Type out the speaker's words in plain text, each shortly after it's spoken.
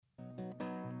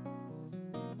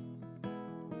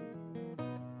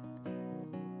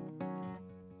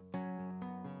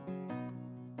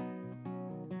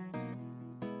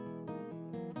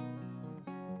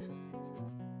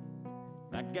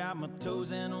I got my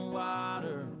toes in the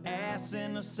water, ass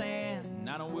in the sand.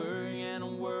 Not a worry in a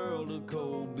world of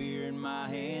cold beer in my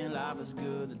hand. Life is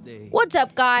good today. What's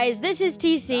up, guys? This is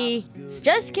TC.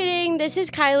 Just kidding. This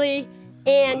is Kylie.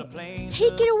 And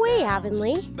take it away,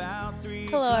 Avonlea.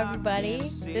 Hello, everybody.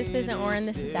 This isn't Oren,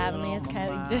 this is Avonlea, as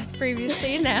Kylie just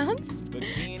previously announced.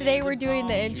 Today we're doing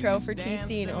the intro for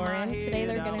TC and Oren. Today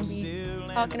they're going to be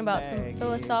talking about some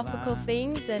philosophical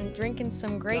things and drinking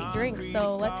some great drinks.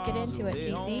 So let's get into it,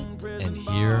 TC. And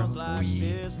here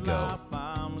we go.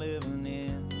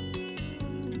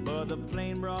 But the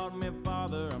plane brought me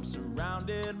farther. I'm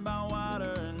surrounded by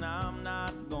water and I'm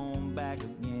not going back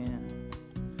again.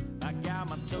 I got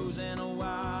my toes in the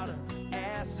water,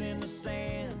 ass in the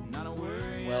sand. Not a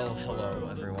worry. Well, hello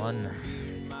everyone.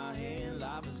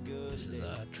 This is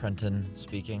Trenton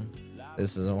speaking.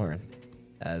 This is Oren,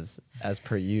 as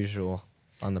per usual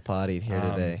on the potty here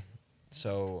today.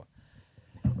 So,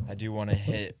 I do want to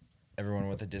hit everyone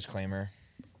with a disclaimer.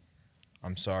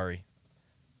 I'm sorry.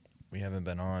 We haven't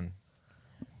been on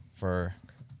for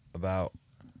about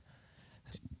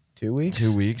 2 weeks?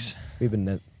 2 weeks. We've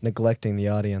been neglecting the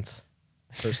audience,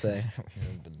 per se. We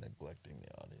haven't been neglecting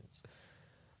the audience.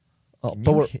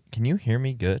 Oh, Can you hear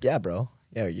me good? yeah, bro.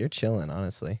 Yeah, you're chilling,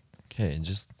 honestly. Okay, it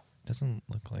just doesn't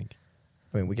look like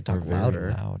I mean, we could we're talk very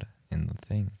louder. loud in the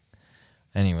thing.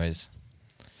 Anyways,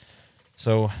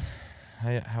 so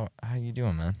how you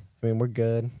doing, man? I mean, we're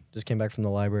good. Just came back from the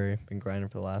library. Been grinding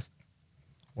for the last,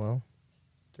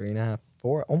 3.5,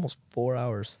 almost 4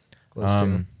 hours. Close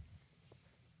to.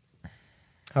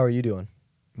 How are you doing?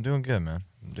 I'm doing good, man.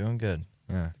 I'm doing good.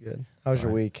 Yeah, Good. How was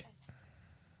your Alright. week?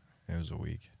 it was a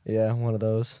week. Yeah, one of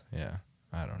those. Yeah,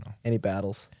 I don't know. Any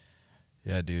battles?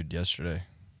 Yeah, dude, yesterday.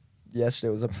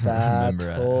 Yesterday was a I battle. remember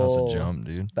at House of Jump,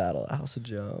 dude. Battle at House of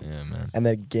Jump. Yeah, man. And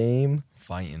that game,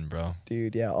 Fighting, bro.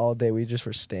 dude, yeah, all day we just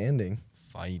were standing,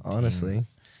 Fighting. honestly.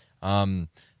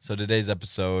 So today's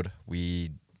episode,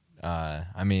 there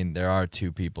are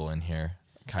two people in here,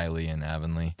 Kylie and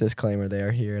Avonlea. Disclaimer, they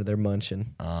are here. They're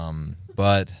munching.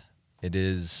 But it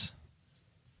is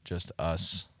just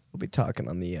us We'll be talking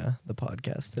on the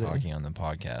podcast today. talking on the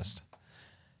podcast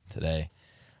today.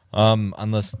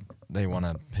 Unless they want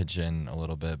to pitch in a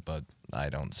little bit, but I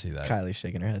don't see that. Kylie's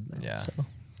shaking her head. No, Yeah. so.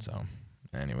 So,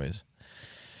 anyways,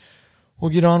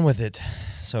 we'll get on with it.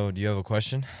 So, do you have a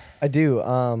question? I do.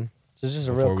 So it's just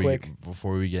a real quick.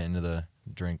 Before we get into the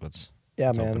drink, let's Yeah,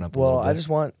 open man. up a Well, little I bit. just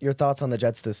want your thoughts on the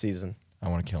Jets this season. I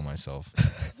want to kill myself.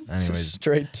 Just Anyways,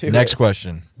 straight to next it.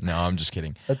 question. No, I'm just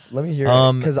kidding. Let me hear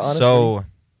it. Because honestly, so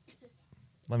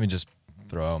let me just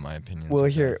throw out my opinions. we'll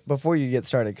okay? hear before you get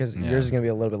started because Yeah. yours is gonna be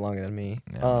a little bit longer than me.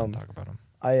 Yeah, we'll talk about them.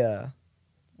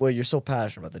 Well, you're so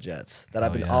passionate about the Jets that I've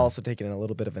Oh, been yeah. also taking a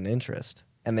little bit of an interest,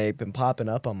 and they've been popping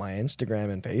up on my Instagram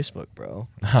and Facebook, bro.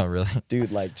 Oh, really?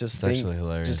 Dude, like just It's actually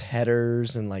hilarious. just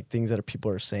headers and like things that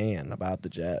people are saying about the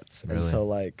Jets, and Really? so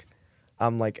like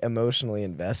I'm like emotionally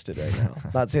invested right now.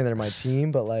 Not saying they're my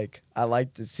team, but like I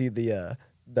like to see the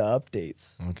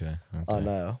updates Okay. on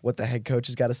what the head coach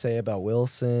has got to say about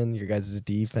Wilson, your guys'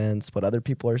 defense, what other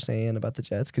people are saying about the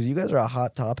Jets, because you guys are a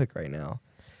hot topic right now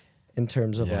in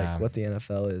terms of Yeah. like what the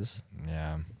NFL is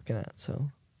Yeah. looking at. So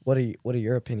what are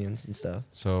your opinions and stuff?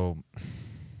 So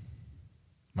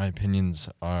my opinions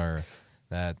are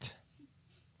that.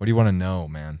 What do you want to know,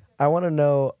 man? I want to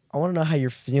know how you're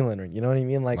feeling. You know what I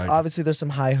mean? Like obviously there's some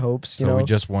high hopes. You So know, we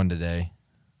just won today.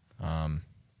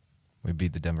 We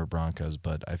beat the Denver Broncos,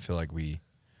 but I feel like we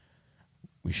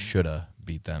should have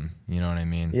beat them. You know what I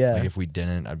mean? Yeah. Like if we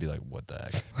didn't, I'd be like, what the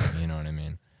heck? You know what I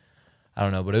mean? I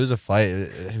don't know, but it was a fight.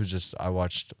 It was just I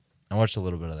watched a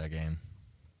little bit of that game.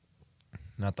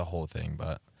 Not the whole thing,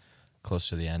 but close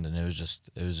to the end, and it was just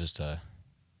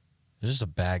a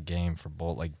bad game for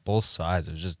both sides.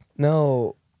 It was just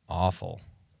no. awful.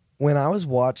 When I was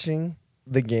watching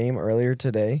the game earlier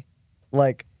today,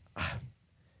 like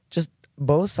just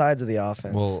both sides of the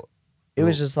offense. Well, it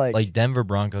was just like Denver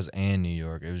Broncos and New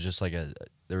York. It was just like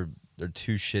they're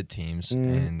two shit teams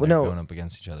and well, they're no. going up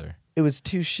against each other. it was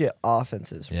two shit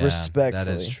offenses. Yeah, respectfully,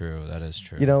 that is true. That is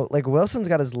true. You know, like Wilson's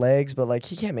got his legs, but like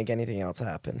he can't make anything else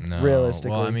happen. No.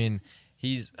 Realistically, Well, I mean,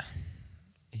 he's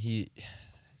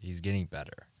getting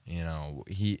better. You know,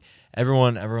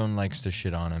 everyone likes to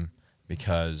shit on him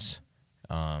because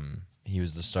he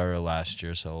was the starter last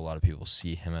year, so a lot of people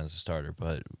see him as a starter.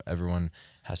 But everyone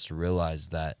has to realize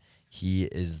that he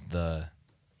is the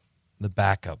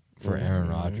backup for Aaron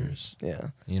Rodgers. Yeah.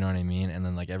 You know what I mean? And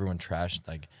then like everyone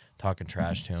talking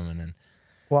trash to him, and then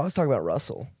Well, I was talking about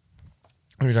Russell.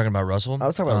 are you talking about Russell? I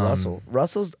was talking about Russell.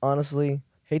 Russell's honestly,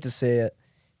 hate to say it,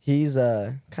 He's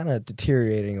kind of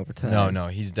deteriorating over time. No,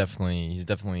 he's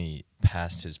definitely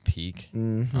past his peak.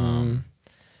 Mm-hmm.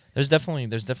 There's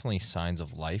definitely signs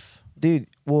of life. Dude,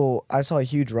 well, I saw a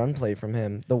huge run play from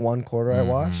him the one quarter I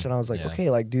watched, and I was like, Yeah. okay,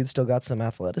 like, dude still got some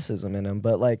athleticism in him,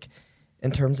 but, like,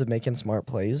 in terms of making smart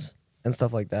plays and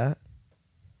stuff like that,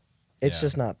 it's Yeah.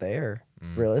 just not there,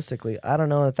 realistically. I don't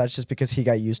know if that's just because he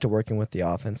got used to working with the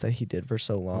offense that he did for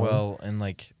so long. Well, and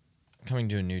like coming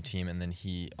to a new team, and then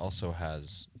he also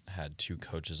has had 2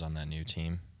 coaches on that new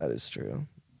team. That is true.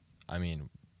 I mean,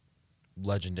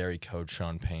 legendary coach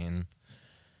Sean Payton.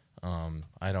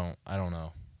 I don't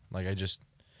know. Like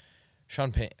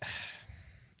Sean Payton.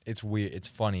 It's weird. It's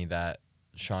funny that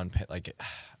Sean Payton.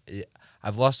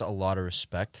 I've lost a lot of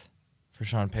respect for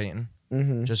Sean Payton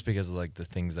Mm-hmm. just because of like the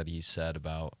things that he said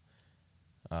about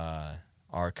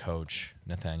our coach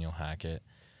Nathaniel Hackett.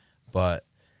 But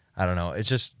I don't know. It's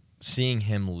just seeing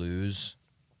him lose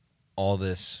all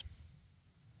this,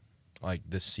 like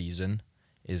this season,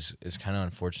 is kind of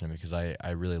unfortunate because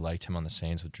I really liked him on the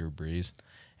Saints with Drew Brees,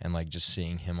 and like just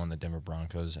seeing him on the Denver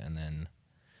Broncos and then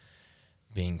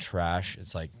being trash.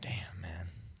 It's like, damn, man.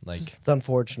 Like It's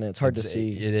unfortunate. It's hard to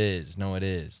see. It is. No, it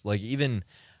is. Like even,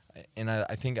 and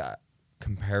I think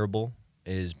comparable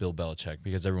is Bill Belichick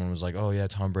because everyone was like, oh yeah,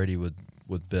 Tom Brady with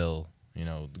Bill, you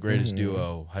know, the greatest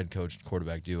duo, head coach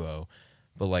quarterback duo,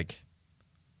 but like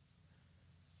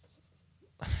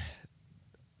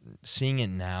seeing it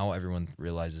now, everyone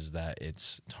realizes that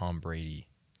it's Tom Brady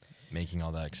making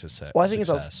all that success. Well, I think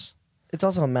it's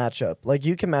also a matchup. Like,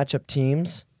 you can match up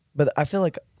teams, but I feel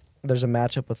like there's a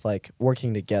matchup with, like,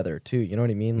 working together, too. You know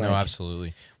what I mean? Like, no,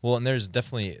 absolutely. Well, and there's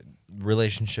definitely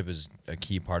relationship is a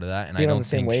key part of that, and I Being on don't the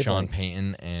same think Sean wavelength.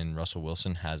 Payton and Russell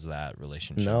Wilson has that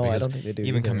relationship. No, I because don't think they do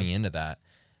Even either. coming into that,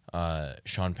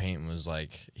 Sean Payton was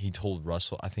like, he told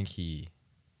Russell, I think he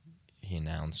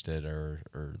announced it or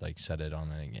like said it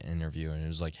on an interview, and it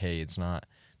was like, hey,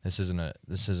 this isn't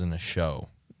a show.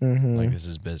 Mm-hmm. Like, this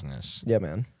is business. Yeah,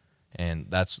 man. And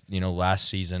that's, last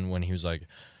season when he was like,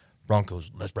 Broncos,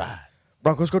 let's ride.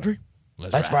 Broncos country?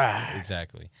 Let's ride.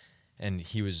 Exactly. And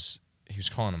he was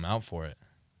calling him out for it.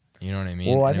 You know what I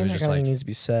mean? Well, I And it think was that just kind of like, needs to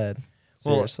be said.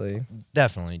 Well, Seriously.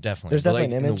 definitely. There's But definitely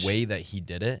like an image. the way that he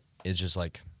did it is just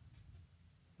like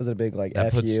Was it a big, like, that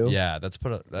F puts you? yeah, that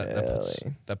puts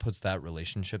Really? that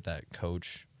relationship, that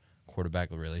coach quarterback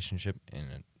relationship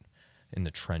in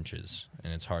the trenches,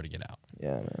 and it's hard to get out.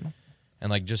 Yeah, man. And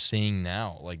like just seeing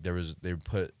now, like they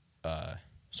put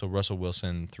so Russell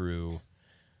Wilson threw,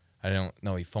 I don't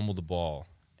know, he fumbled the ball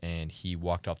and he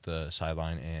walked off the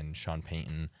sideline, and Sean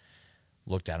Payton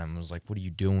looked at him and was like, "What are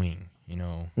you doing?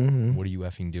 Mhm. What are you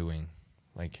effing doing?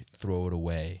 Like, throw it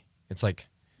away." It's like,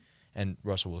 and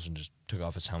Russell Wilson just took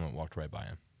off his helmet, walked right by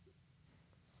him.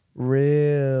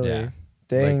 Really? Yeah.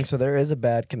 Dang, Like, so there is a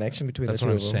bad connection between That's the two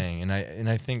what I'm of them. saying, and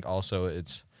I think also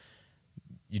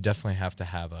you definitely have to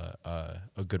have a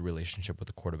good relationship with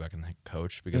the quarterback and the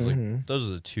coach, because Mhm. like those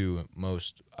are the two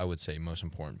most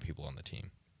important people on the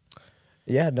team.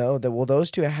 Yeah, no.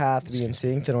 Those two have to be in Excuse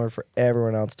sync in order for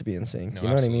everyone else to be in sync. No, You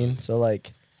know what I mean? absolutely. So,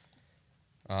 like,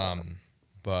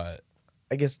 But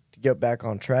I guess to get back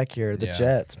on track here, the Yeah.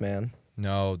 Jets, man.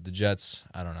 no, the Jets,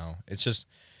 I don't know. It's just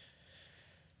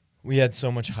we had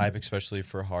so much hype, especially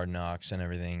for Hard Knocks and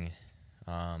everything.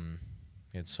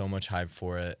 We had so much hype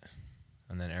for it,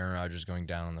 and then Aaron Rodgers going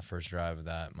down on the first drive of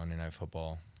that Monday Night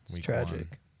Football. It's week tragic.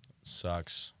 1.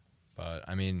 Sucks, but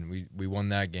I mean, we won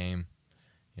that game.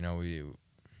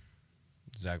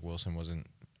 Zach Wilson wasn't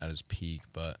at his peak,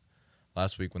 but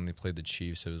last week when they played the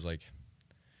Chiefs, it was like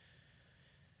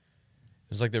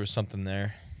there was something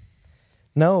there.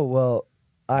 No, well,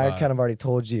 I Uh, kind of already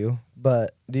told you,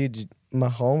 but dude,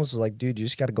 Mahomes was like, dude, you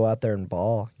just got to go out there and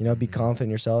ball. Be Mm-hmm. confident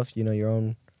in yourself. You know your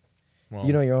own. Well,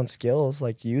 your own skills.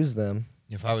 Like, use them.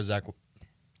 if I was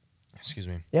excuse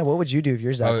me, Yeah. What would you do if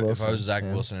you're Zach if Wilson? I was Zach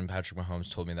man? Wilson and Patrick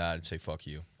Mahomes told me that, I'd say fuck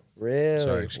you. Really?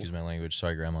 Sorry, excuse my language.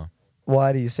 Sorry, Grandma.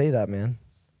 Why do you say that, man?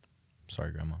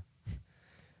 Sorry, Grandma.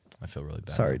 I feel really bad.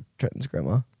 Sorry, now. Trenton's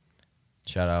grandma.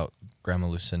 Shout out Grandma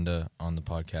Lucinda on the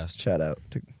podcast. Shout out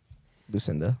to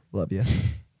Lucinda. Love you.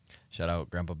 Shout out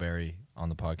Grandpa Barry on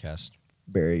the podcast.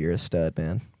 Barry, you're a stud,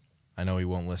 man. I know he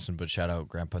won't listen, but shout out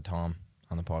Grandpa Tom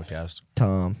on the podcast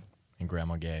Tom, and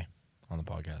Grandma Gay on the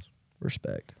podcast.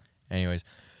 respect. Anyways,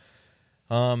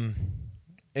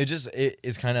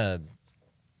 it's kind of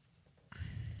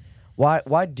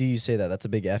Why do you say that? That's a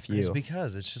big F it's you.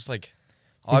 because it's just like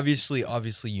obviously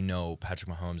Patrick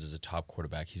Mahomes is a top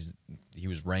quarterback. He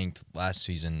was ranked last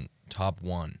season top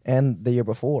 1. And the year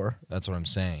before. That's what I'm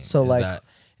saying. So,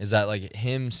 is that like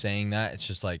him saying that? It's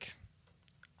just like,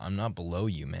 I'm not below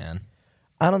you, man.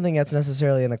 I don't think that's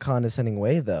necessarily in a condescending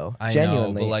way, though. I know,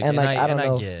 Genuinely, but, like, and and like I- I don't and I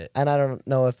know, get- and I don't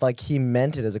know if like he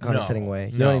meant it as a condescending way.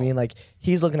 You know what I no. mean? Like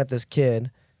he's looking at this kid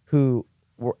who,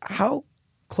 how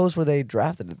close were they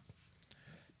drafted?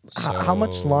 How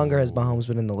much longer has So, Mahomes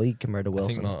been in the league compared to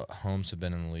Wilson? I think Mahomes have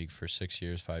been in the league for 6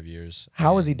 years, 5 years.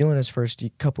 How was he and doing his first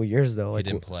couple years though? He Like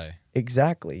didn't play.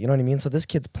 exactly. You know what I mean? So this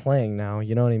kid's playing now.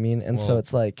 You know what I mean? And so Well,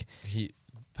 it's like,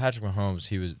 Patrick Mahomes,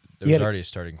 there You was gotta- already a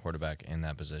starting quarterback in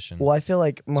that position. well, I feel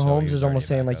like he Mahomes was is already almost a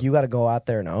saying like backup. you got to go out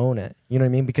there and own it. You know what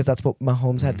I mean? Because that's what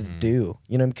Mahomes had to Mhm. do.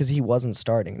 You know, because he wasn't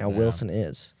starting. Now Yeah. Wilson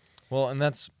is. Well, and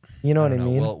that's You know what I don't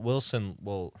mean? Well, Wilson.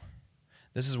 Well,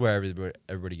 this is where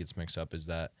everybody gets mixed up. Is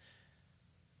that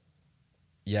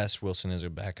yes, Wilson is a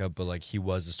backup, but like he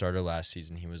was the starter last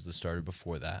season. He was the starter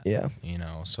before that. Yeah. You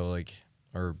know, so like,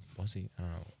 or was he? I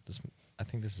don't know. I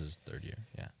think this is his 3rd year.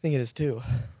 Yeah. I think it is too.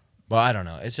 Well, I don't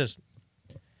know. It's just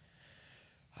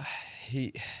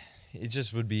it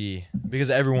just would be because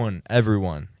everyone,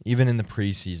 even in the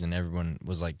preseason, everyone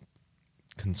was like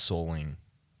consoling.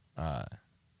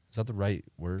 Is that the right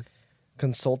word?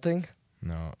 Consulting,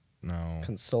 No.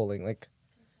 consoling, like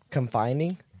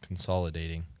confining,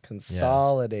 Consolidating.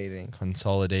 consolidating.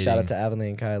 Consolidating. Shout out to Avonlea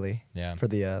and Kylie Yeah. for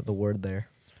the word there.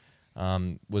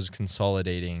 Was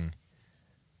consolidating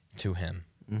to him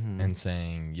Mm-hmm. and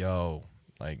saying, "Yo,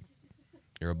 like,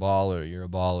 you're a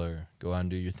baller. Go out and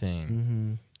do your thing."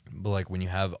 Mm-hmm. But like when you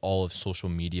have all of social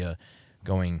media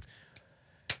going,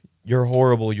 "You're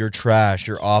horrible, you're trash,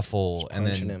 you're awful," and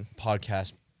punching then him.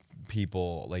 podcast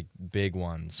people, like big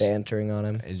ones, Bantering on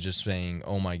him. is just saying,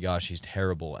 "Oh my gosh, he's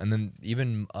terrible." And then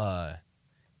even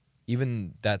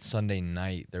that Sunday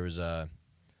night, there was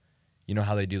you know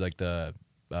how they do like the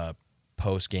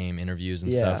post game interviews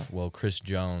and Yeah. stuff. Well, Chris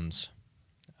Jones,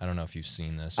 I don't know if you've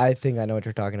seen this. I think I know what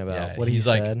you're talking about. Yeah, What he he's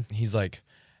like, said. he's like,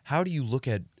 how do you look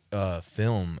at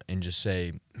film and just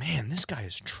say, "Man, this guy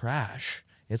is trash"?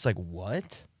 It's like,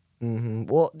 what? Mm-hmm.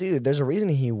 Well, dude, there's a reason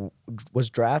he was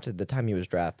drafted the time he was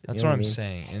drafted. That's you know what I I'm mean?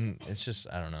 saying, and it's just,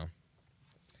 I don't know.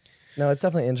 No, it's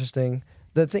definitely interesting.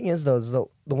 The thing is, though, is the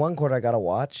one quarter I got to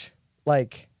watch,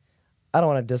 like, I don't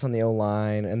want to diss on the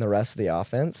O-line and the rest of the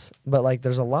offense, but, like,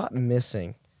 there's a lot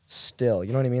missing still.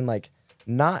 You know what I mean? Like,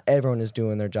 not everyone is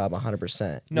doing their job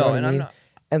 100%. You know No, what and I I'm mean? not.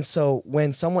 And so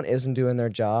when someone isn't doing their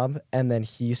job and then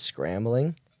he's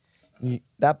scrambling,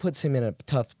 that puts him in a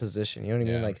tough position. You know what I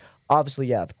mean? Yeah. Like, obviously,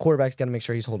 yeah, the quarterback's got to make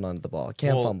sure he's holding on to the ball.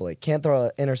 Can't Well- fumble it. Can't throw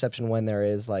an interception when there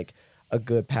is, like, a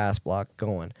good pass block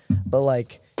going. But,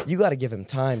 like, you got to give him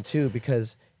time, too,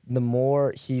 because the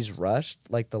more he's rushed,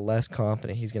 like, the less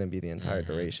confident he's going to be the entire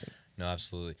Mm-hmm. duration. No,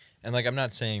 absolutely. And like, I'm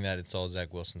not saying that it's all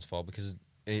Zach Wilson's fault because,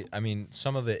 I mean,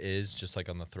 some of it is just like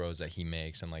on the throws that he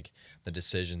makes and like the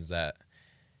decisions that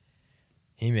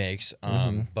he makes.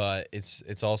 But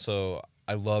it's also,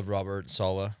 I love Robert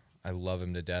Saleh. I love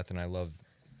him to death, and I love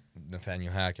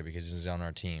Nathaniel Hackett because he's on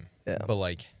our team. Yeah. But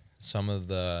like some of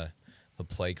the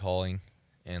play calling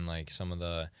and like some of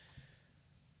the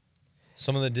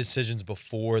decisions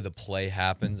before the play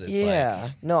happens, it's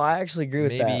like, No, I actually agree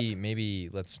with that. maybe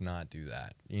let's not do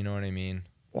that. You know what I mean?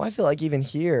 Well, I feel like even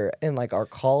here in, like, our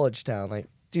college town, like,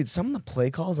 dude, some of the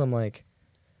play calls, I'm like,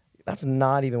 that's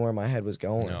not even where my head was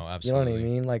going. No, You know what absolutely. I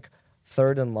mean? Like,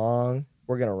 3rd and long,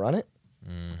 we're going to run it?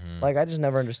 Mm-hmm. Like, I just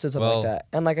never understood something Well- like that.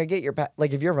 And, like, I get your,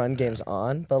 like, if your run game's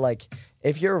on, but, like,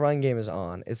 if your run game is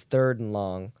on, it's 3rd and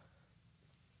long,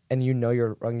 and you know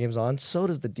your run game's on, so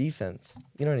does the defense.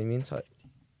 You know what I mean?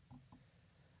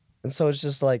 And so it's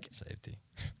just like, Safety.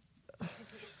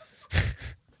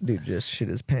 dude, just shit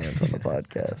his pants on the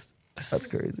podcast. That's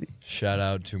crazy. Shout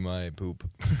out to my poop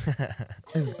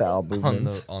His bowel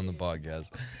movements. on the podcast.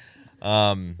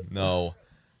 No,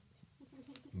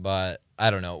 but I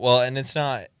don't know. Well, and it's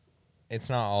not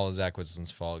all Zach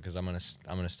Wilson's fault because I'm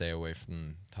gonna stay away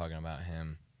from talking about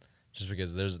him, just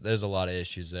because there's a lot of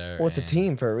issues there. Well, it's a and-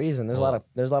 team for a reason. There's a lot of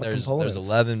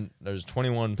components. There's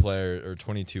 21 players or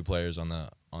 22 players on the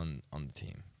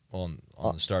team. Well,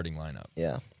 on the starting lineup.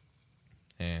 Yeah.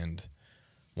 And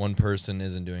one person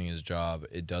isn't doing his job,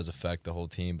 it does affect the whole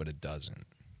team, but it doesn't.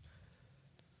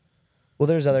 Well,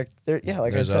 there's other like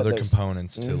there's I said, other there's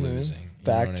components to Mhm. losing. You know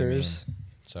what I mean? factors.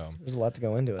 So There's a lot to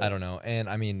go into it. I don't know. And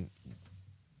I mean,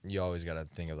 you always got to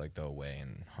think of like the away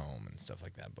and home and stuff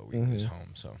like that, but we lose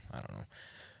home, so I don't know.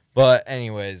 But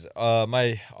anyways,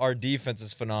 our defense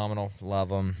is phenomenal. Love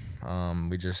them.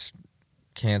 We just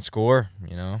can't score,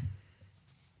 you know.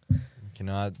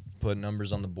 Cannot put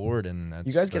numbers on the board, and that's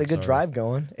You guys get a good our- drive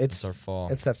going. It's our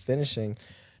fault. It's that finishing.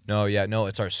 No, yeah, no,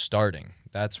 it's our starting.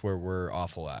 That's where we're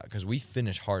awful at because we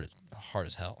finish hard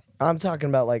as hell. I'm talking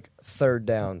about like third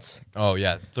downs. Oh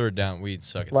yeah, third down. We'd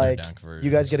suck at Like third down conversions.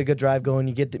 you guys get a good drive going,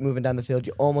 you get moving down the field,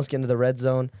 you almost get into the red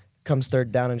zone. Comes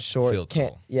third down and short. Field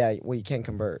Can't. goal. Yeah. Well, you can't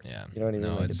convert. Yeah. You know what I mean?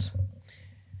 No, Like, it's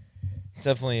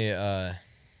definitely an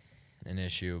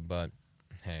issue, but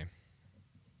hey,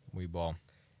 we ball.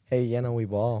 hey, you know we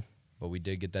ball. But we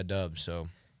did get that dub, so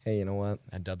Hey, you know what?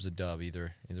 that dub's a dub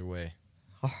either way.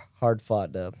 Hard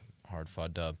fought dub. Hard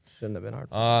fought dub. Shouldn't have been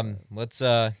hard. Let's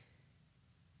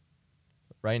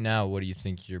right now, what do you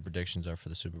think your predictions are for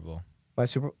the Super Bowl? My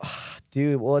super,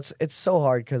 dude. Well, it's so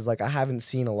hard because like I haven't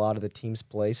seen a lot of the teams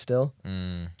play still.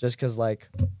 Just because like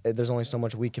there's only so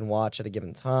much we can watch at a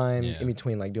given time Yeah. in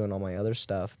between like doing all my other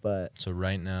stuff. But So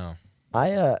right now,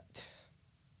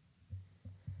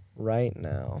 right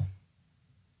now,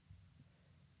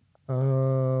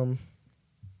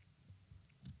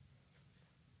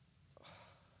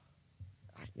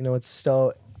 you know, it's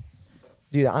so,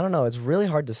 dude. I don't know. It's really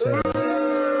hard to say.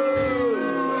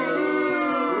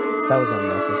 That was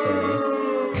unnecessary.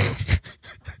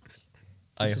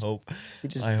 I hope He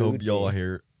just I hope booed y'all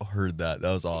me. heard that.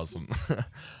 That was awesome. He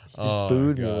just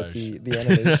booed me with the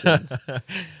animations.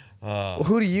 Well,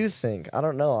 who do you think? I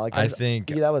don't know. Like, I think-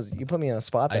 you put me in a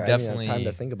spot I there. I didn't have time definitely-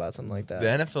 to think about something like that. The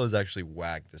NFL is actually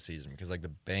whacked this season because like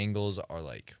the Bengals are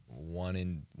like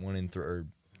 1-3 or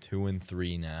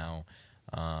 2-3 now.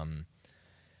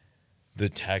 The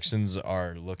Texans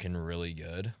are looking really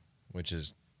good, which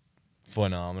is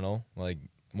phenomenal. Like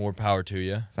more power to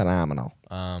you. Phenomenal.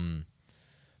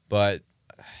 But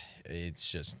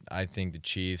it's just I think the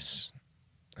Chiefs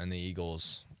and the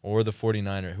Eagles or the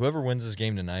 49ers, whoever wins this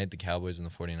game tonight, the Cowboys and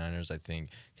the 49ers, I think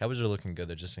Cowboys are looking good.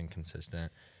 They're just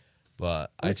inconsistent.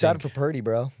 But I'm I excited think, for Purdy,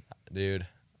 bro. dude,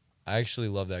 I actually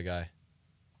love that guy.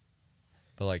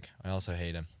 But like I also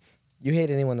hate him. You hate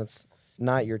anyone that's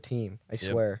not your team. I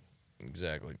swear.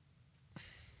 Exactly.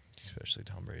 Especially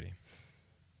Tom Brady.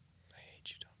 I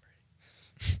hate you, Tom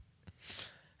Brady.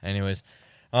 Anyways,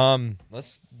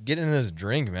 let's get into this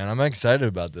drink, man. I'm excited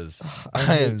about this.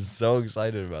 I am so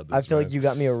excited about this. I feel man. like you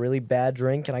got me a really bad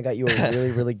drink, and I got you a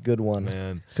really, really good one.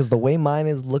 Man. Because the way mine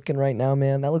is looking right now,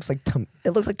 man, that looks like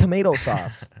it looks like tomato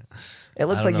sauce. It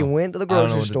looks I like don't you know. went to the I don't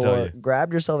know grocery what to tell store, you.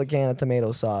 grabbed yourself a can of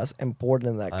tomato sauce, and poured it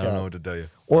in that I cup. don't know what to tell you.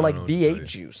 Or I like don't know what to tell V8 you.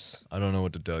 juice. I don't know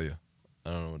what to tell you. I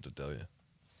don't know what to tell you.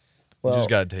 Well, You just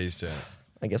gotta taste it.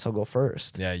 I guess I'll go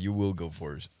first. Yeah, you will go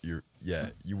first. You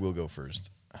will go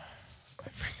first. I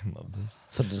freaking love this.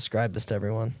 So to describe this to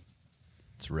everyone,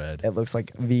 It's red. it looks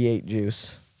like V8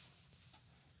 juice.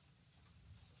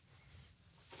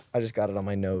 I just got it on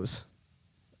my nose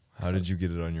How did you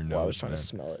get it on your nose? while I was trying man? to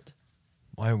smell it.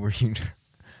 Why were you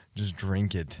just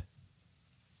drink it?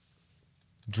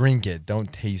 Drink it.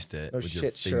 Don't taste it. No with your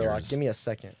shit, Sherlock. fingers. Give me a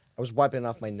second. I was wiping it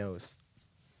off my nose.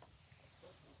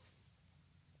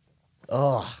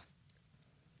 Ugh.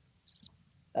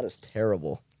 That is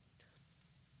terrible.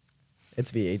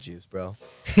 It's V8 juice, bro.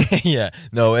 Yeah.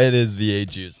 No, it is V8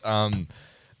 juice.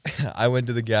 I went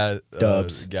to the gas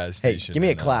Dubs. gas Hey, station. give me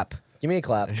a and, clap. Give me a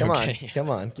clap. Come Okay. on. Come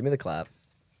on. Give me the clap.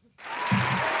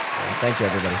 Thank you,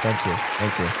 everybody. Thank you.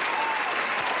 Thank you.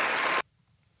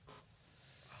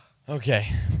 Okay,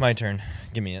 my turn.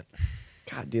 Give me it.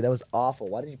 God, dude, that was awful.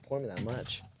 Why did you pour me that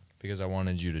much? Because I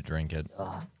wanted you to drink it.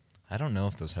 Ugh. I don't know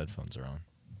if those headphones are on.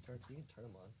 You can turn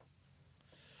them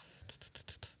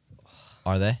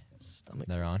on. Are they? Stomach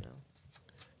They're hurts on? now.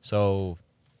 So,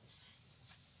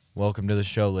 welcome to the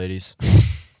show, ladies.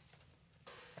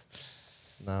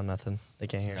 No, nothing. They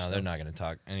can't hear. No, so. they're not going to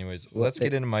talk. Anyways, Well, let's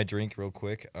get they- into my drink real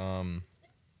quick.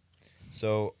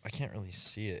 So I can't really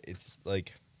see it. It's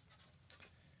like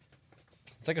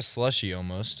a slushy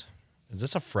almost. Is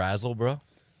this a frazzle, bro?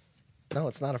 No,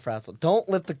 it's not a frazzle. Don't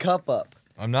lift the cup up.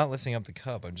 I'm not lifting up the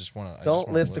cup. I just want to. Don't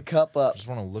lift the cup I up. just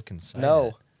want to look inside. No.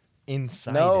 it.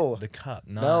 Inside No. the cup.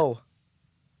 Not, No.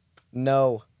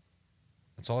 No.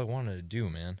 That's all I wanted to do,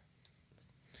 man.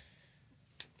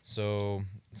 So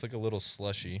it's like a little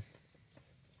slushy.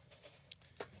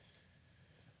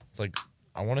 It's like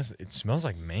I want to. It smells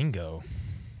like mango.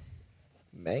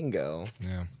 Mango.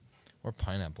 Yeah. Or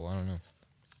pineapple. I don't know.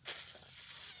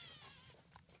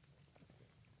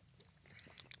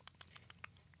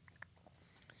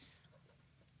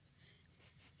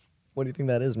 What do you think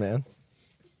that is, man?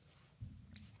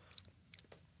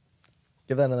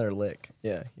 Give that another lick.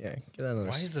 Yeah, yeah. Give that another.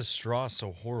 Why is the straw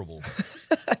so horrible?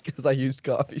 Because I used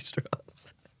coffee straws.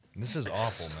 This is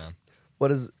awful, man.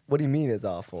 What do you mean it's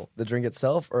awful? The drink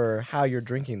itself or how you're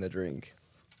drinking the drink?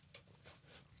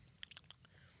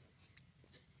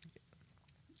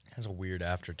 It has a weird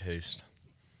aftertaste.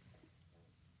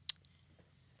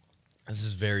 This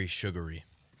is very sugary.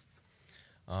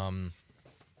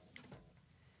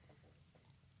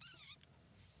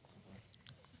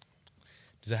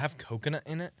 Does it have coconut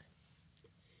in it?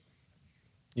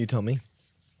 You tell me.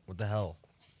 What the hell?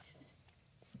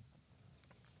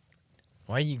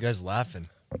 Why are you guys laughing?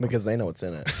 Because they know what's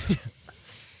in it.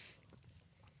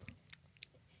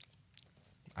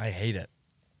 I hate it,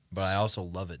 but I also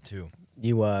love it too.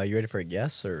 You ready for a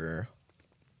guess or?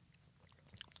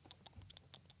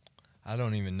 I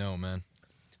don't even know, man.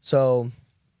 So,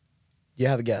 you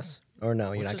have a guess or no?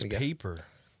 What's You're not this gonna guess. paper?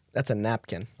 That's a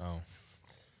napkin. Oh.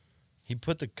 He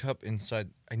put the cup inside.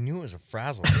 I knew it was a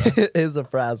frazzle. It is a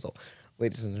frazzle,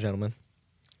 ladies and gentlemen.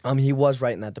 He was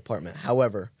right in that department.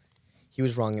 However, he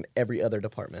was wrong in every other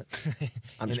department.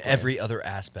 I'm In just playing. every other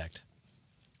aspect.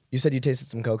 You said you tasted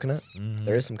some coconut. Mhm.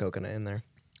 There is some coconut in there.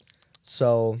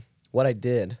 So what I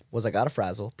did was I got a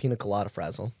frazzle, pina colada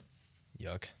frazzle,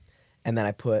 Yuck. and then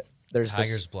I put there's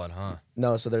Tiger's this, blood, huh?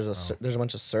 no. So there's there's a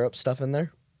bunch of syrup stuff in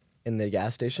there, in the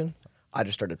gas station. I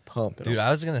just started pumping. Dude, them.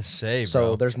 I was gonna say, So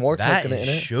bro. there's more that coconut is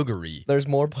in it? sugary. There's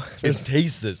more. Can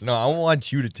taste this. No, I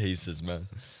want you to taste this, man.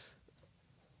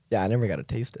 Yeah, I never got to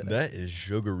taste it. That is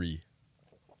sugary.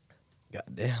 God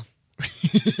damn.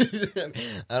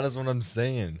 That is what I'm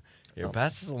saying. Here,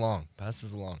 pass this along. Pass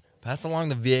this along. Pass along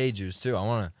the VA juice too. I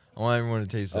want everyone to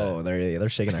taste that. Oh, they're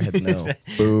shaking their heads no.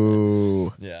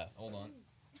 Boo. Yeah. Hold on.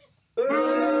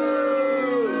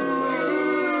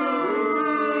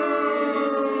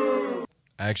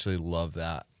 I actually love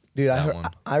that. Dude, That one.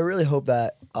 I really hope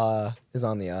that is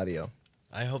on the audio.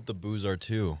 I hope the booze are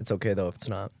too. It's okay though if it's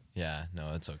not. Yeah,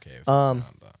 no, it's okay. If Um, it's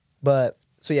not, but. But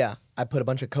so yeah, I put a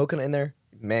bunch of coconut in there,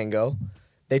 mango.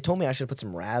 They told me I should put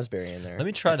some raspberry in there, Let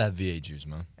me try that VA juice,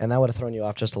 man. and that would have thrown you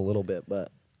off just a little bit.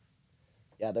 But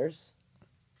yeah, there's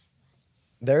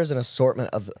an assortment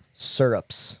of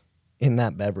syrups in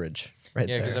that beverage right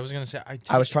Yeah, there. because I was gonna say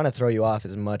I was trying to throw you off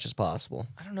as much as possible.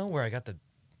 I don't know where I got the.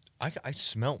 I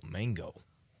smelt mango.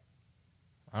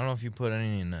 I don't know if you put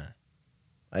any in there.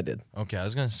 I did. Okay, I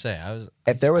was gonna say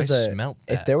If there was I smelt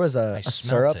that. if there was I a smelt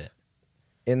syrup it.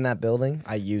 in that building,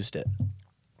 I used it.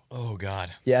 Oh God,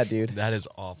 Yeah, dude. that is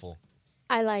awful.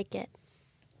 I like it.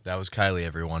 That was Kylie,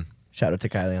 everyone. Shout out to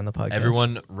Kylie on the podcast.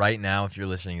 Everyone, right now, if you're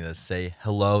listening to this, say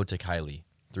hello to Kylie.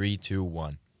 3, 2,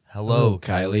 1. Hello, Hello,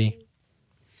 Kylie.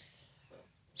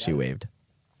 She waved.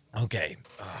 Okay.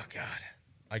 Oh God,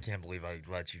 I can't believe I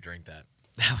let you drink that.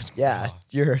 That was Yeah, oh,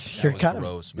 you're was kind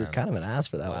gross, of you're man. kind of an ass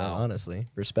for that Wow. one, honestly,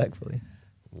 respectfully.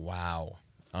 Wow.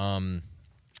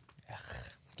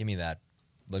 Give me that.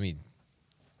 Let me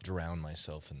drown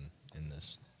myself in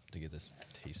this to get this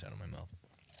taste out of my mouth.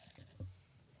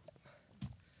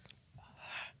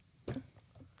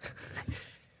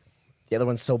 The other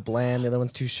one's so bland. The other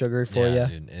one's too sugary for yeah,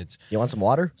 you. dude, it's You want some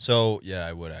water? so. Yeah,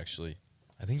 I would actually.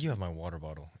 I think you have my water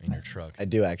bottle in your truck. I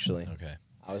do actually. Okay.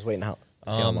 I was waiting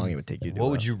see how long it would take you to What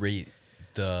do would it. you rate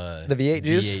the V8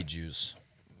 juice? V8 juice.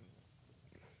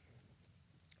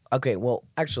 Okay, well,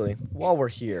 actually, while we're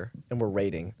here and we're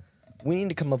rating, we need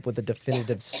to come up with a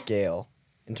definitive scale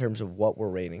in terms of what we're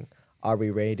rating. Are we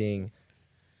rating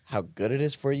how good it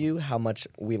is for you? How much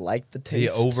we like the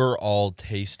taste? The overall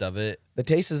taste of it. The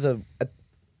taste is a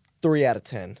 3 out of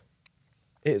 10.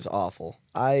 It is awful.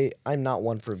 I'm not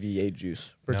one for V8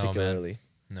 juice No, man. particularly.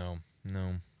 No,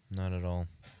 not at all.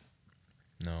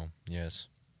 No, yes.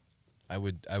 I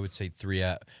would say 3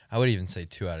 out. I would even say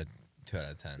 2 out of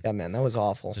 10. Yeah, man, that was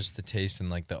awful. Just the taste and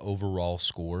like the overall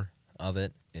score of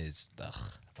it is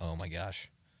oh my gosh.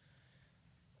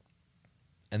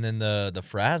 And then the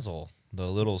frazzle, the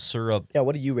little syrup Yeah,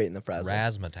 what are you rating the frazzle?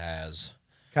 razzmatazz.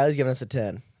 Kylie's giving us a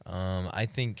 10. I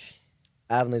think.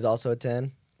 Avonley's also a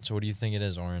 10. So what do you think it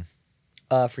is, Oren?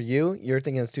 For you, you're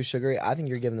thinking it's too sugary. I think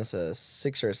you're giving this a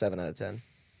 6 or a 7 out of 10.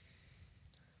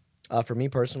 For me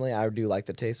personally, I do like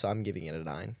the taste, so I'm giving it a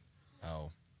 9.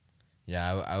 Oh,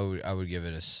 yeah, I would give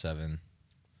it a 7.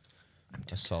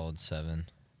 A solid 7.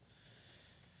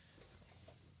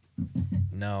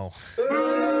 No.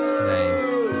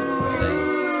 Dang.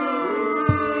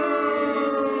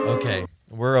 Okay,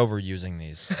 we're overusing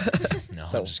these. No,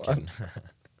 So I'm just fun. kidding.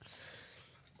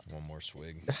 One more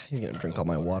swig. He's gonna drink all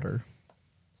my water.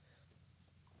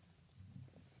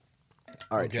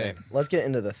 All right, Okay. Trey, let's get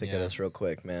into the thick Yeah. of this real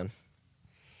quick, man.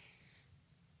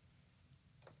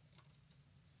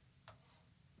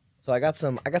 So I got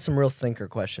some real thinker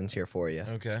questions here for you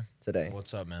Okay. today.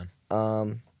 What's up, man?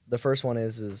 The first one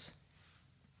is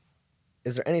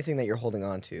there anything that you're holding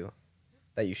on to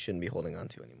that you shouldn't be holding on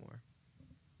to anymore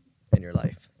in your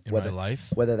life? In my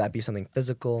life? Whether that be something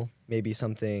physical, maybe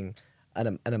something,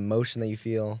 an emotion that you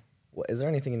feel, Is there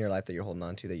anything in your life that you're holding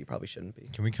on to that you probably shouldn't be?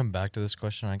 Can we come back to this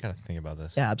question? I gotta think about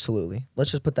this. Yeah, absolutely.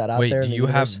 Let's just put that out Wait, there. do in the you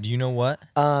universe. have? Do you know what?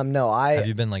 No, Have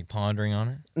you been like pondering on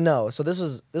it? No, so this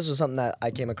was something that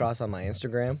I came across on my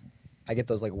Instagram. I get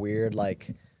those like weird like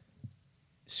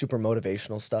super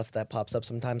motivational stuff that pops up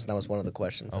sometimes, and that was one of the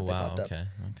questions that Oh they wow. popped up. Okay.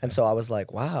 And so I was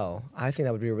like, wow, I think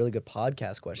that would be a really good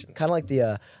podcast question. Kind of like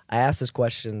I asked this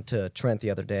question to Trent the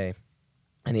other day,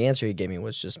 and the answer he gave me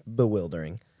was just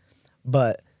bewildering.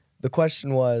 But the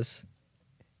question was,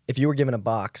 if you were given a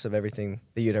box of everything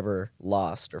that you'd ever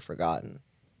lost or forgotten,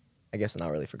 I guess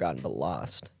not really forgotten, but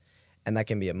lost, and that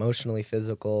can be emotionally,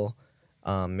 physical,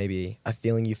 maybe a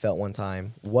feeling you felt one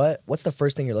time. What's the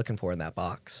first thing you're looking for in that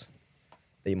box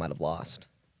that you might have lost?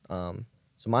 So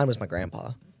mine was my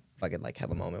grandpa. If I could like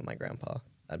have a moment with my grandpa,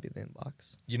 that'd be the inbox.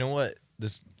 You know what?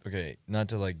 Okay, not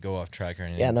to like go off track or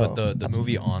anything. Yeah, no. But the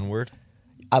movie Onward.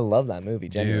 I love that movie,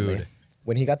 genuinely. Dude.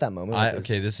 When he got that moment. With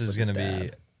This is his gonna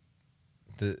dad.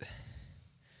 this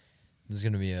is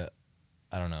gonna be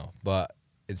I don't know, but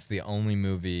it's the only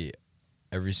movie.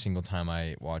 Every single time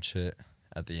I watch it,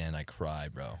 at the end I cry,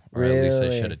 bro, or at least I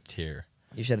Really? shed a tear.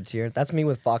 You shed a tear. That's me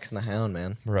with Fox and the Hound,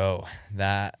 man. Bro,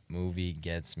 that movie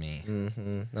gets me.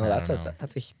 Mm-hmm. No, I that's don't know.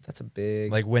 that's a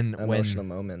big Like when emotional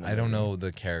moment. in the I don't movie. know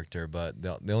the character, but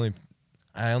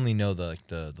I only know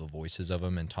the voices of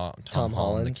him and Tom Holland, the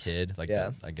Holland's? kid, like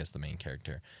Yeah. I guess the main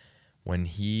character. When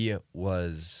he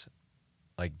was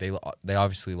like they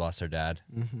obviously lost their dad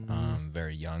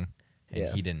very young, and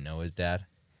Yeah. he didn't know his dad.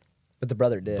 But the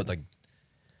brother did. But like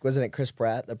Wasn't it Chris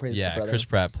Pratt that plays the brother? Chris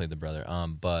Pratt played the brother.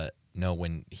 But no,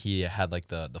 when he had like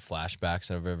the flashbacks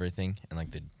of everything and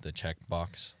like the check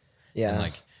box. Yeah. And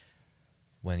like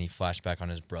when he flashed back on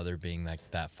his brother being like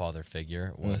that father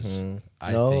figure was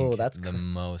I No, think that's the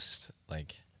most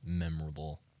like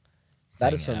memorable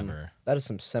that is thing some ever. that is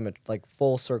some symmetry, like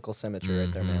full circle symmetry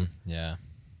right there, man. Yeah.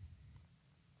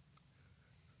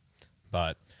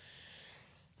 But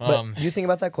But you think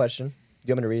about that question.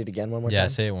 You want me to read it again one more yeah, time?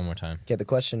 say it one more time. Okay, the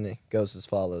question goes as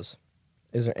follows.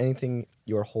 Is there anything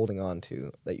you're holding on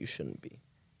to that you shouldn't be?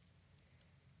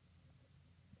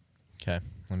 Okay,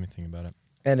 let me think about it.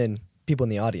 And then people in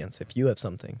the audience, if you have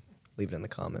something, leave it in the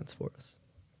comments for us.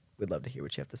 We'd love to hear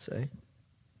what you have to say.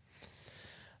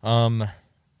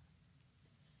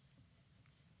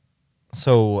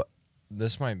 So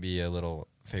this might be a little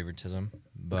favoritism,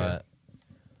 but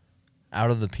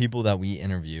out of the people that we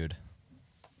interviewed,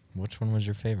 which one was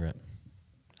your favorite?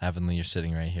 Avonlea, you're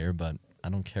sitting right here, but I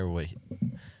don't care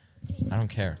I don't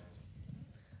care.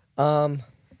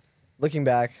 Looking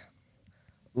back,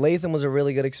 Latham was a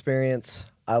really good experience.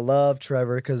 I love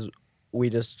Trevor because we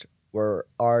just were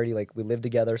already like we lived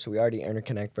together, so we already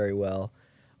interconnect very well.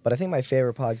 But I think my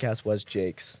favorite podcast was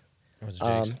Jake's. What's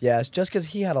Jake's? Yeah, it's just because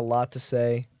he had a lot to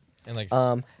say. And like,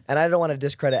 And I don't want to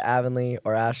discredit Avonlea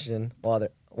or Ashton while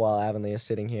Avonlea is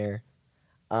sitting here.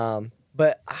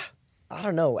 But I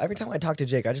don't know. Every time I talk to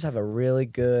Jake, I just have a really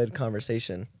good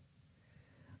conversation.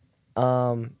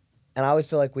 And I always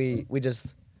feel like we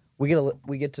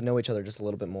get to know each other just a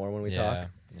little bit more when we talk.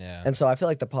 Yeah. And so I feel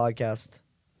like the podcast,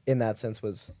 in that sense,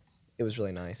 was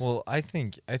really nice. Well, I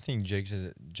think Jake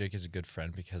is a good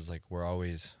friend because like we're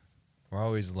always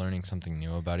learning something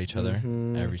new about each other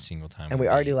every single time. and we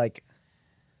already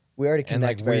connect and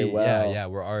like very well. Yeah,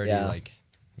 we're already Yeah. like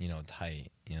tight,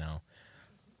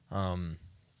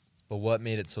 But what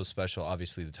made it so special?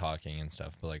 Obviously the talking and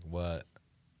stuff. But like what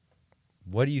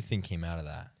do you think came out of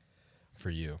that for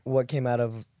you? What came out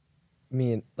of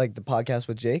me and like the podcast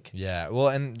with Jake? Yeah, well,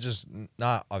 and just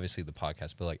not obviously the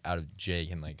podcast, but like out of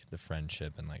Jake and like the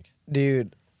friendship and like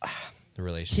Dude, the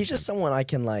relationship. he's just someone I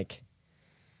can like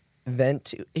vent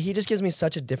to. He just gives me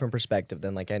such a different perspective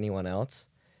than like anyone else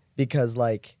because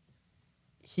like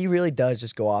he really does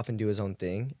just go off and do his own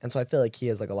thing. And so I feel like he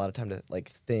has like a lot of time to like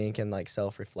think and like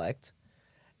self-reflect.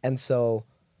 And so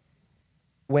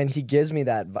when he gives me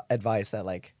that advice that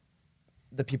like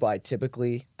the people I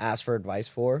typically ask for advice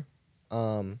for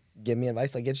give me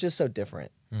advice, like it's just so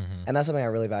different. And that's something I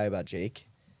really value about Jake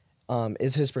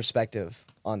is his perspective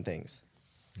on things.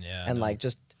 Yeah, And no. like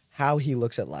just how he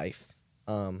looks at life.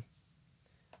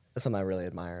 That's something I really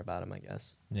admire about him, I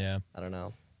guess. Yeah. I don't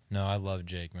know. No, I love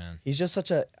Jake, man. He's just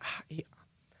such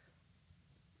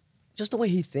just the way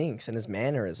he thinks and his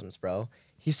mannerisms, bro.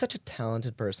 He's such a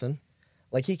talented person.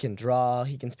 Like he can draw,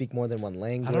 he can speak more than one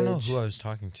language. I don't know who I was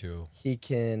talking to.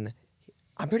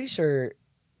 I'm pretty sure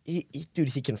he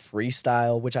can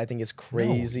freestyle, which I think is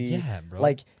crazy. yeah, bro.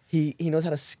 Like he knows how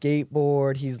to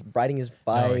skateboard, he's riding his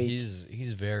bike. No, he's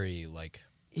very like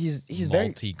he's very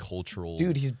multicultural.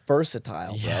 dude, he's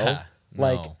versatile, bro. Yeah.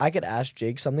 Like No. I could ask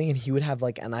Jake something and he would have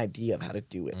like an idea of how to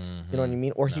do it. You know what I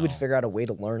mean? Or he would No. figure out a way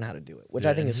to learn how to do it, which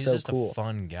Dude, I think and is he's so just cool. a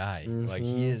fun guy. Like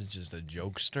he is just a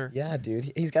jokester. Yeah,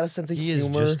 dude. He's got a sense of He is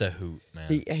humor. just a hoot,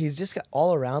 man. He's just got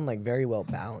all around like very well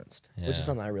balanced, which Yeah. is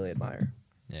something I really admire.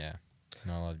 Yeah.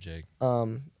 No, I love Jake.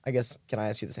 I guess can I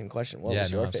ask you the same question? What Yeah,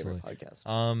 was no, your favorite absolutely.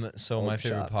 podcast? So Or my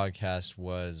favorite shot. podcast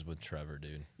was with Trevor,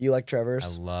 dude. You like Trevor's? I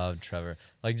love Trevor.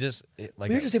 Like like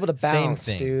We were just able to same bounce,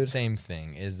 thing, dude. Same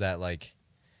thing is that like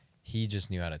he just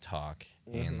knew how to talk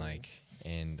Mm-hmm.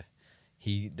 and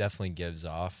he definitely gives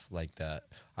off like that.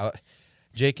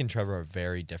 Jake and Trevor are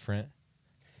very different,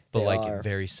 but They like are.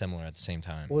 very similar at the same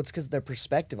time. Well, it's because their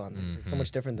perspective on things is so much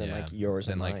different than Yeah, like yours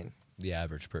than and like mine. the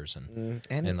average person.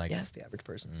 And, and, like- yes, the average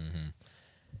person.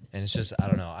 And it's just I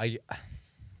don't know.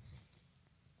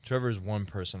 Trevor's one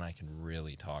person I can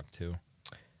really talk to.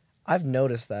 I've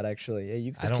noticed that actually. Yeah,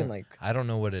 you I guys don't can like. I don't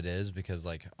know what it is because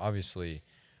like obviously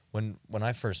when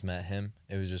I first met him,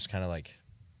 it was just kind of like,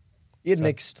 You had What's up-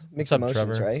 mixed what's up,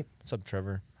 emotions, Trevor? right? "What's up,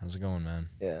 Trevor? How's it going, man?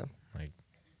 Yeah. Like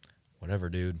whatever,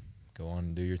 dude. Go on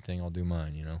and do your thing, I'll do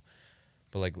mine, you know."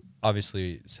 But like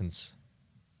obviously since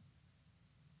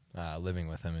living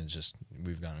with him, it's just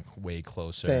we've gotten way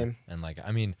closer. Same. And like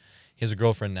I mean, he has a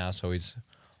girlfriend now, so he's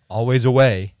always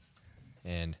away.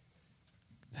 And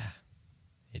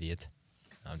idiot.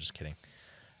 No, I'm just kidding.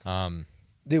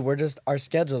 Dude, we're just our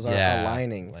schedules are Yeah,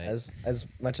 aligning like, as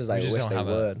much as we I just wish don't they have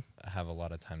would. have a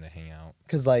lot of time to hang out.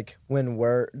 Cause like when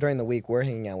we're during the week, we're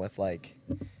hanging out with like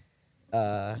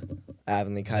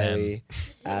Avonlea, Kylie,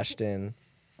 Ashton,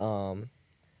 and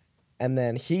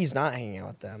then he's not hanging out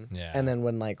with them. Yeah. And then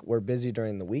when like we're busy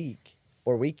during the week,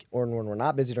 or when we're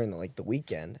not busy during the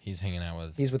weekend, He's hanging out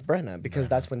with he's with Brenna because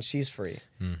that's when she's free.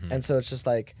 Mhm. And so it's just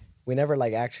like we never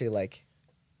like actually like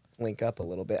link up a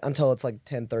little bit until it's like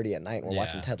 10:30 at night and we're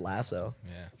watching Yeah. Ted Lasso.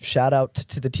 Yeah. Shout out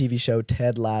to the TV show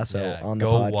Ted Lasso Yeah, on the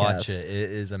go podcast. watch it.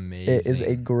 It is amazing. It is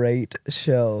a great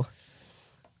show.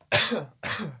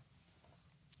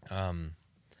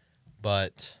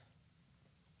 But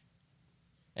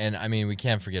and I mean we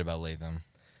can't forget about Latham.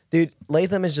 Dude,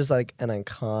 Latham is just like an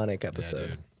iconic Yeah, episode.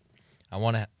 dude. I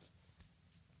want to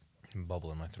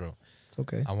bubble in my throat. It's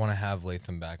okay. I want to have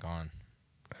Latham back on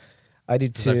I do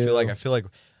because too. I feel like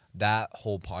that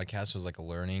whole podcast was like a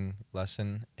learning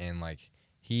lesson, and like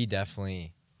he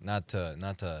definitely not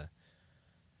to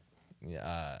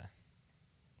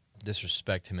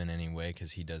disrespect him in any way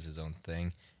because he does his own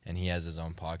thing and he has his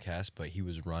own podcast, but he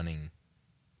was running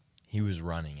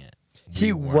it.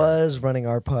 He We weren't. was running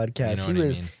our podcast. You know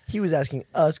what I mean? He was asking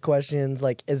us questions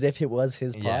like as if it was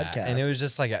his podcast. And it was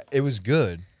just like it was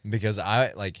good because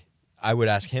I would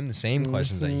ask him the same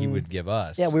questions that he would give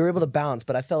us. yeah, we were able to bounce,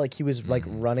 but I felt like he was like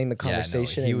running the Yeah, no,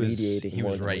 conversation he and was mediating. he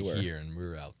more was than right we were. here and we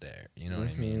were out there. You know what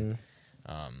I mean?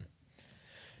 Mhm.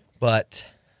 But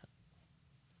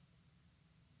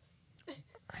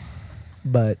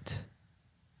But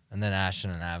and then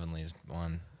Ashton and Avonlea's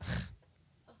one.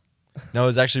 No,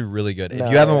 it's actually really good. If No,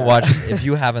 you haven't yeah. watched, if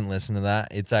you haven't listened to that,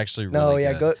 it's actually really no,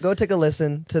 yeah, good. go take a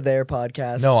listen to their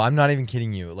podcast. No, I'm not even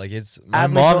kidding you. Like it's my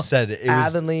Avonlea's mom ro- said it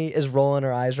was Avonlea is rolling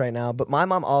her eyes right now, but my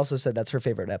mom also said that's her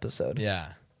favorite episode.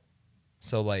 yeah.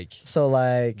 So like So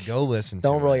like, go listen to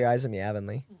don't roll it. your eyes at me,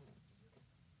 Avonlea.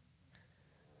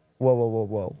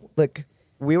 Whoa! Look,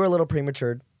 we were a little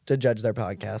premature to judge their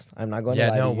podcast. I'm not going to Yeah,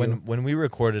 lie no, to you. when we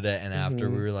recorded it and after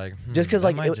we were like Just 'cause, that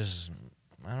like, might it- just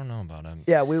I don't know about him.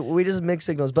 Yeah, we just mixed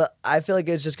signals, but I feel like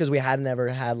it's just because we had never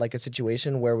had like a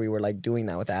situation where we were like doing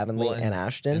that with Avonlea Well, and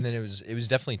Ashton. And then it was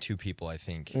definitely two people I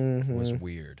think was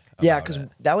weird. Yeah, about because it.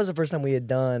 that was the first time we had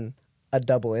done a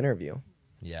double interview.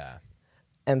 Yeah.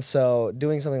 And so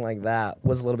doing something like that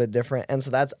was a little bit different. And so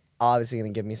that's obviously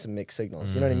going to give me some mixed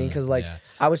signals. You know what I mean? Because like yeah.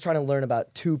 I was trying to learn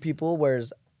about two people,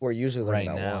 whereas we're usually learning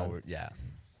Right about now, one. we're, yeah.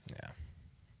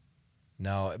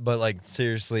 No, but like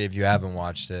seriously, if you haven't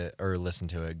watched it or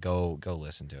listened to it, go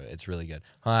listen to it. It's really good.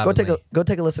 Huh, Go take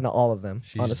Avonlea? a listen to all of them.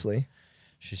 She's- honestly,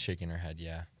 She's shaking her head.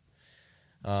 Yeah.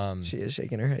 she is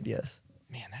shaking her head. Yes,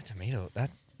 Man, that tomato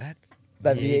that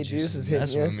That V8 juice is hitting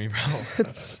messing you. with me, bro.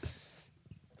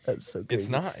 that's so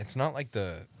crazy. It's not like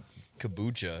the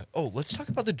kombucha. Oh, let's talk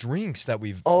about the drinks that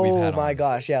we've Oh had my on.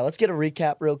 gosh! Yeah, let's get a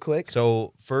recap real quick.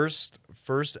 So first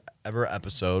ever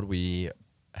episode, we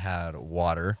had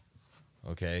water.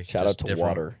 Okay. Shout just out to different-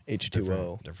 water,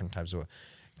 H2O. Different types of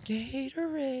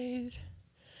Gatorade.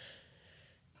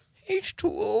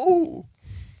 H2O.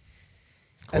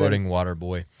 And Quoting Water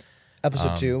Boy.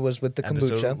 Episode 2 was with the kombucha.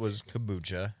 Episode was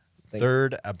kombucha.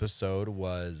 Third episode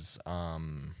was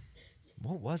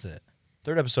what was it?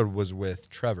 Third episode was with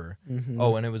Trevor. Mm-hmm.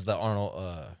 Oh, and it was the Arnold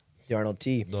the Arnold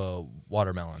Tea. the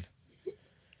watermelon.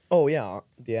 Oh yeah,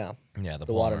 yeah. Yeah, the The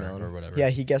Palmer watermelon or whatever. Yeah,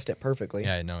 he guessed it perfectly.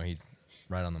 Yeah, no, he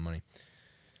right on the money.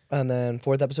 And then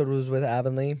 4th episode was with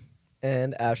Avonlea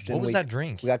and Ashton. What was that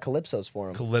drink? We got Calypsos for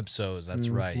him. Calypsos. That's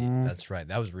right. Mhm. That's right.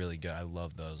 That was really good. I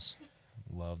love those.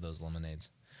 Love those lemonades.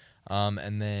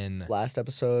 And then Last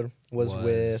episode was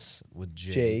with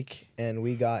Jake. and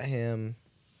we got him.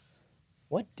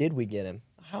 What did we get him?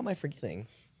 How am I forgetting?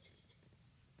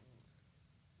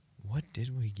 What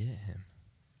did we get him?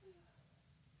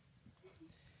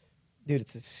 Dude,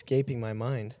 it's escaping my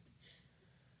mind.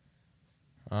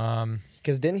 Um,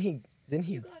 Because didn't he?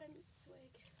 Swig.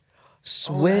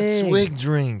 Oh, that swig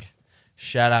drink.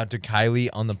 Shout out to Kylie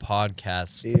on the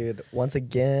podcast. Dude, once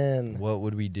again, What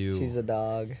would we do? she's a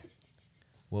dog.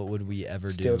 What would we ever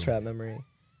Steel do? trap memory.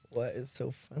 What is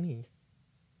so funny?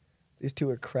 These two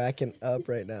are cracking up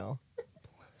right now.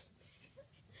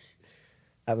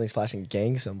 Avonlea's flashing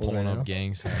gang symbols Pulling right now. up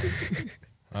gang signs.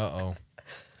 Uh-oh.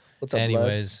 What's up,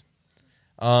 Anyways,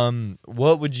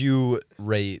 what would you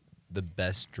rate the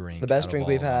best drink? blood? The best out of drink all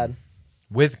we've of them? had.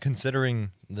 With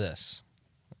considering this,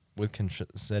 with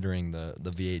considering the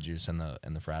V8 juice and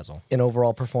the Frazzle. In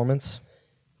overall performance,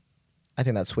 I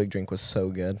think that swig drink was so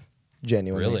good.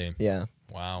 Genuinely. Really? Yeah.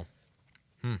 Wow.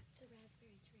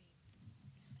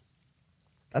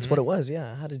 That's what it was,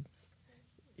 yeah. How did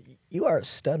you are a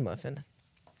stud muffin.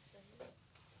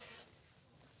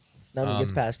 Nothing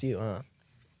gets past you, huh?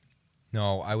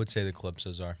 No, I would say the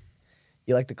Calypsos are.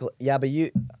 You like the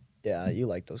you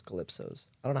like those Calypsos.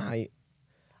 I don't know how you.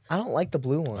 I don't like the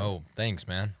blue one. Oh, thanks,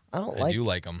 man. I don't I like. do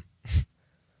like them.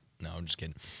 No, I'm just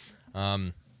kidding.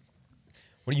 What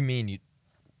do you mean?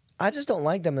 I just don't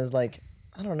like them as like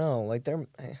I don't know like they're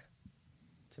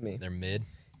to me. They're mid?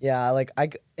 Yeah, like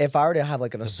if I were to have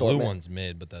like an The assortment. blue one's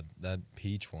mid, but that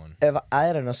peach one. If I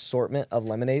had an assortment of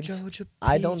lemonades, Georgia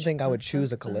I don't peach, think I would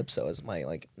choose a Calypso as my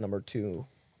like number 2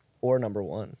 or number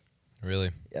 1. Really?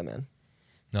 Yeah, man.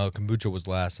 No, kombucha was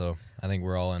last, though. I think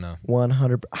we're all in a...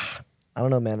 100. I don't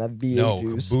know, man. That V8 No,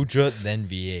 juice. kombucha, then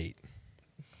V8.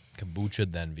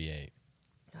 Kombucha, then V8.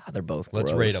 They're both.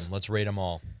 Let's gross. rate them. Let's rate them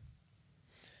all.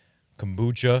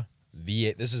 Kombucha,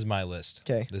 V8. This is my list.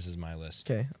 'Kay. This is my list.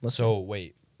 Okay. So,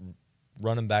 wait.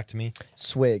 Run them back to me.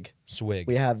 Swig. Swig.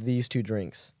 We have these 2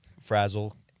 drinks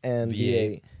Frazzle. and V8.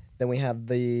 V8. Then we have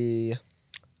the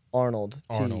Arnold.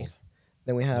 Tea. Arnold.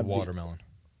 Then we The have watermelon.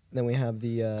 Then we have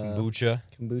the Kombucha.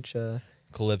 kombucha,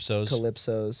 Calypsos.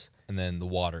 Calypsos, and then the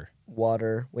water.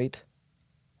 water. Wait.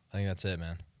 I think that's it,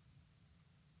 man.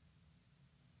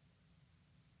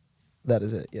 That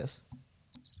is it. Yes.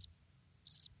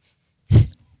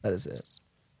 That is it.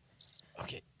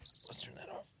 Okay, let's turn that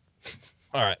off.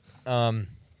 All right.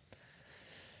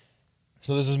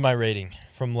 So this is my rating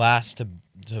from last to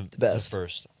best.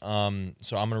 first. So I'm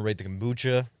gonna rate the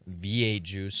kombucha V8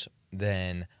 juice.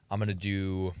 Then I'm gonna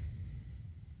do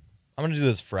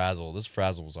this Frazzle. This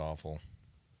Frazzle was awful.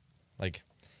 Like,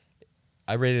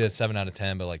 I rated it a 7 out of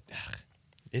 10, but like,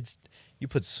 it's you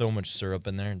put so much syrup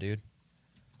in there, dude.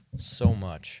 So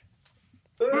much.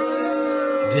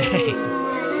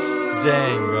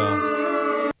 Dang,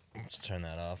 bro. Let's turn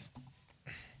that off.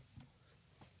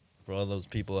 For all those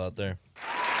people out there.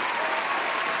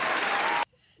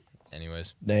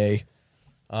 Anyways. Nay.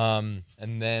 And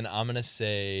then I'm going to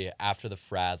say after the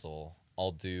Frazzle,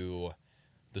 I'll do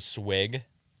the swig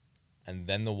and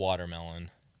then the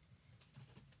watermelon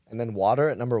And then water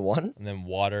at number 1. and then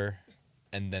water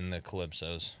and then the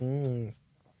Calypsos.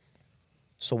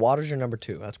 So water's your number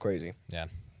 2. That's crazy. Yeah.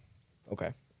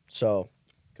 Okay. So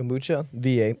kombucha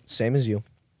V8, same as you.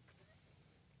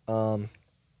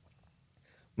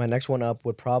 My next one up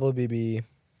would probably be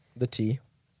the tea.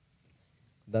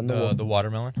 Then The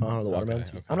watermelon? the watermelon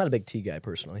Okay, tea. okay. I'm not a big tea guy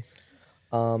personally.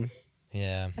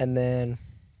 Yeah. And then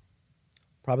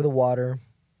probably the water,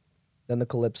 then the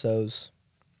Calypsos,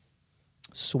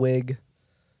 swig.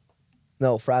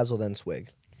 No, Frazzle, then swig.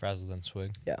 Frazzle then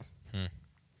swig. Yeah. Hmm.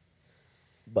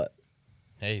 But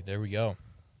Hey, there we go.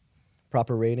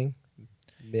 proper rating,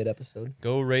 mid-episode.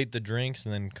 Go rate the drinks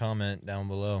and then comment down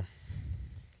below.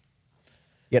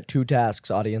 You got 2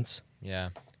 tasks, audience. Yeah.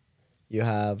 You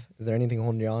have, is there anything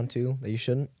holding you on to that you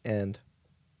shouldn't? And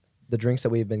the drinks that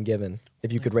we've been given,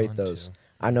 if you could rate Holding on those. to.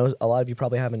 I know a lot of you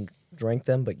probably haven't drank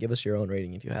them, but give us your own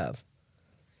rating if you have.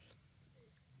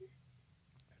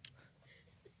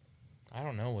 I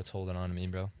don't know what's holding on to me,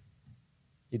 bro.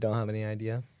 You don't have any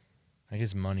idea? I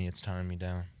guess money, it's tying me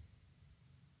down.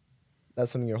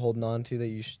 That's something you're holding on to that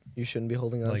you shouldn't be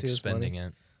holding on Like to. is spending money?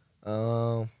 it.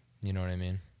 Oh, You know what I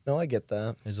mean? no, I get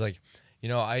that. It's like,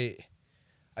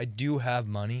 I do have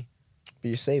money, But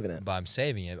you're saving it. But I'm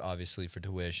saving it obviously for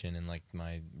tuition and like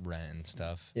my rent and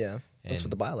stuff. Yeah. That's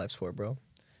And- what the BioLife's for, bro.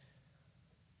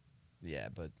 Yeah,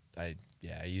 but I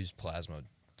use plasma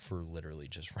for literally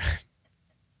just rent.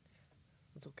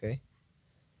 That's okay.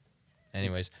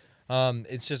 Anyways,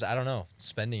 it's just I don't know,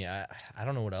 spending. I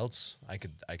don't know what else I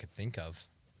could think of,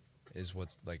 is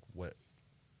what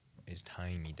is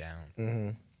tying me down.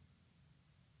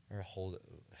 Mm-hmm. Or hold.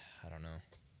 I don't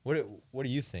know. What do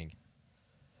you think?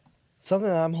 Something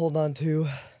that I'm holding on to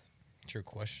It's your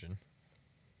question.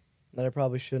 that I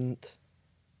probably shouldn't.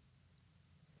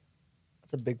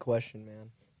 That's a big question,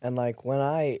 man. And like when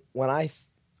I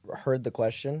heard the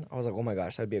question, I was like, oh my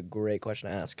gosh, that'd be a great question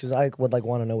to ask, because I would like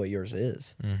want to know what yours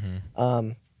is.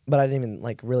 Mm-hmm. But I didn't even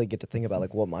like really get to think about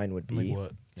like what mine would be. Like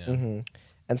what? Yeah. Mm-hmm.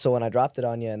 And so when I dropped it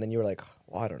on you, and then you were like,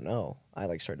 well, I don't know. I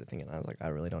like started thinking. I was like, I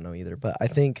really don't know either. But I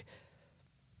think.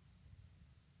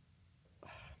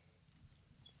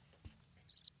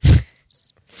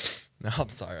 No, I'm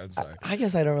sorry. I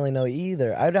guess I don't really know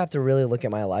either. I'd have to really look at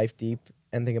my life deep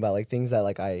and think about like things that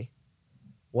like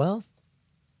well,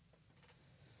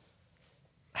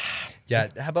 Yeah.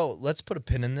 How about let's put a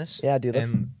pin in this? Yeah, dude, let's-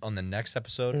 And on the next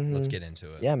episode, let's get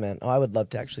into it. yeah, man. Oh, I would love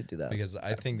to actually do that. Because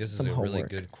I think this is some a really homework.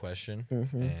 good question.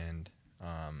 Mhm. And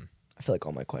I feel like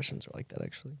all my questions are like that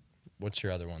actually. what's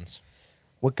your other ones?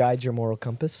 What guides your moral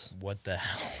compass? What the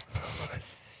hell?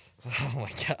 Oh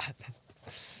my god.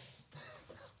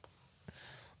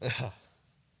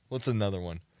 What's another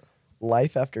one?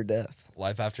 Life after death.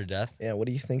 Life after death? Yeah. What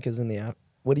do you think is in the?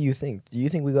 What do you think? Do you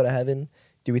think we go to heaven?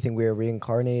 Do we think we are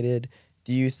reincarnated?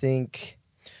 Do you think?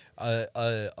 A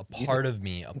part of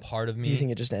me, Do you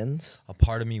think it just ends? a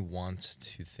part of me wants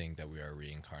to think that we are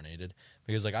reincarnated,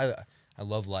 because like I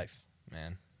love life,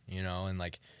 man. You know, and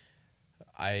like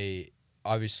I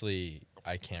obviously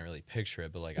I can't really picture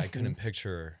it, but like I couldn't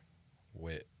picture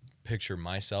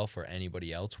myself or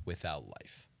anybody else without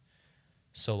life.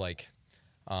 So like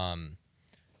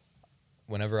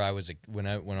whenever I was when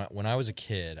I was a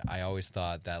kid, I always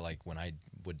thought that like when I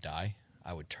would die,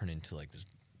 I would turn into like this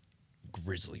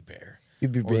grizzly bear.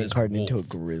 You'd be Or this reincarnated into a wolf.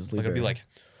 grizzly Like bear. I'd be like,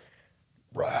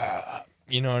 "Rah,"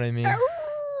 you know what I mean?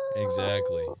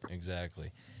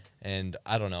 Exactly. And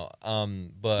I don't know.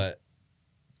 But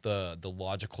the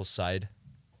logical side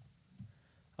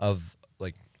of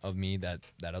me, that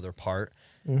other part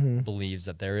believes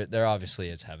that there obviously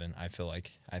is heaven. I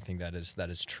think that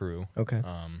is true. Okay.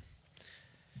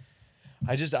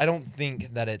 I don't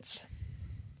think that it's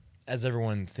as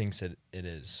everyone thinks it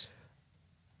is.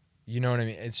 You know what I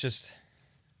mean? It's just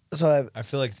So I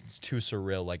feel like it's too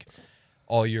surreal. Like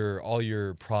all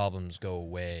your problems go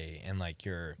away, and like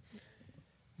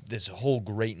this whole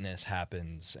greatness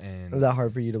happens. And is that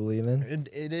hard for you to believe in?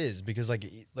 it is, because like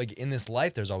in this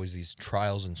life, there's always these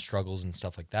trials and struggles and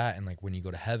stuff like that. And like when you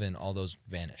go to heaven, all those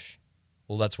vanish.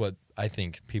 Well, that's what I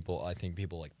think people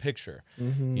like picture.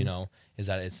 Mm-hmm. You know, is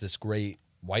that it's this great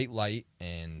white light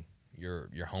and you're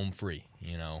home free.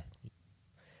 You know,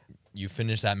 you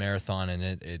finish that marathon and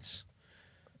it's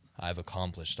I've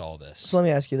accomplished all this. So let me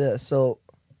ask you this. So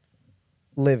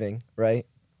living, right?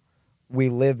 We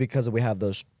live because we have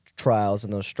those trials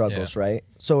and those struggles, Yeah. right?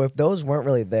 So if those weren't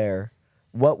really there,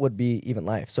 what would be even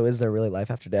life? So is there really life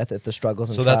after death if the struggles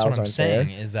and So trials that's what I'm aren't saying,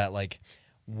 there? is that like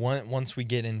once we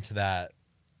get into that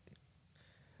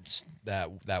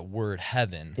word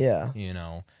heaven, Yeah. you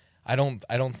know, I don't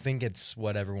think it's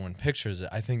what everyone pictures it.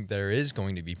 I think there is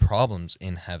going to be problems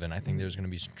in heaven. I think there's going to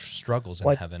be struggles in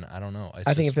Well, heaven. I don't know. It's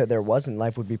I think just- if there wasn't,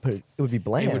 life would be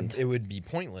bland. it would be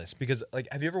pointless, because like,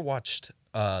 have you ever watched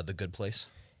The Good Place?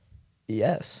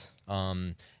 Yes.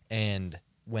 And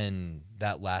when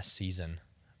that last season,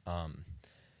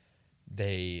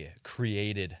 they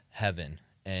created heaven,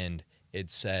 and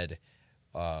it said,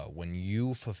 when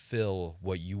you fulfill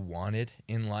what you wanted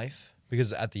in life,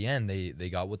 because at the end they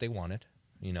got what they wanted,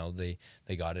 you know, they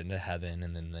got into heaven,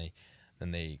 and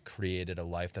then they created a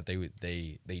life that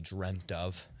they dreamt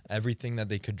of. Everything that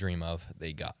they could dream of,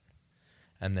 they got.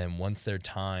 And then once their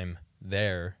time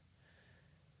there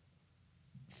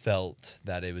felt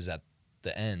that it was at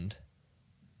the end,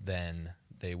 then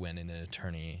they went in an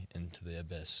eternity into the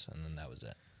abyss, and then that was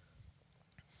it.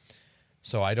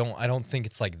 So I don't think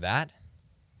it's like that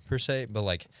per se, but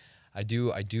like I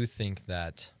do think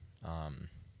that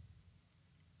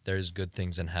there's good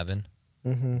things in heaven,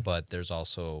 but there is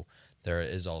also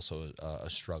a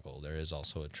struggle. There is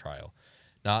also a trial.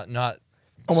 Not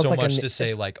Almost so like much a- to say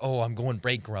it's- like, oh, I'm going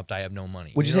bankrupt, I have no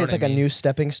money. Would you know say it's what like I a mean? new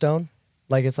stepping stone?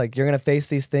 Like it's like you're gonna face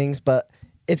these things, but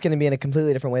it's gonna be in a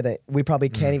completely different way that we probably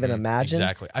can't even imagine.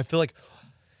 Exactly. I feel like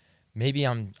maybe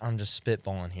I'm just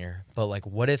spitballing here, but like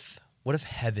what if what if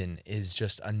heaven is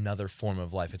just another form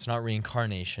of life? It's not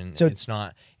reincarnation. So- it's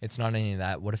not any of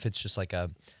that. What if it's just like a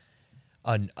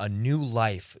new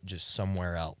life just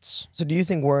somewhere else? So do you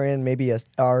think we're in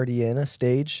already in a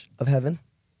stage of heaven?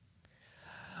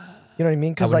 You know what I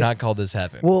mean? I would not call this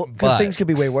heaven. Well, because but- things could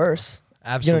be way worse.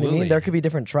 Absolutely. You know what I mean? There could be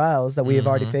different trials that we have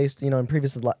already faced,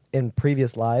 in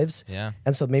previous lives. Yeah.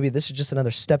 And so maybe this is just another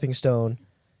stepping stone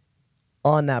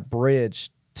on that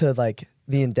bridge to like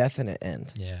the indefinite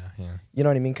end. Yeah, yeah. You know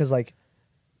what I mean? Because like,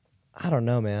 I don't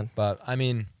know, man. But I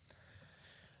mean,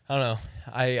 I don't know.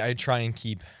 I try and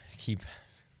keep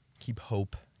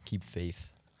hope, keep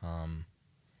faith.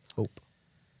 Hope.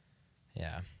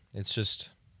 Yeah, it's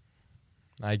just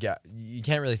you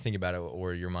can't really think about it,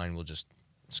 or your mind will just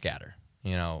scatter.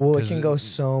 You know. Well, it 'cause can go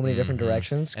so many different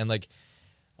directions. and like,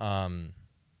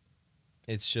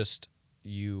 it's just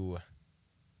you.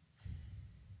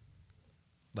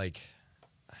 Like,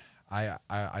 I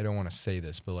don't want to say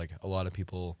this, but like a lot of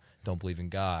people don't believe in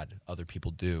God. Other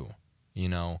people do. You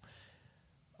know.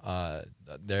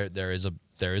 There is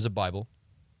a Bible.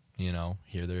 You know,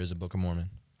 here there is a Book of Mormon.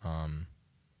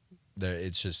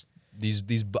 It's just these.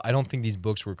 I don't think these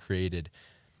books were created,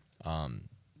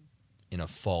 in a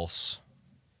false.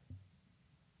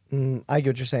 I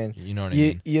get what you're saying. You know what I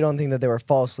mean? You don't think that they were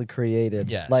falsely created?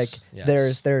 Yes, Like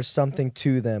yes. there's something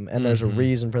to them, and there's a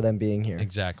reason for them being here.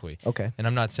 Exactly. Okay. And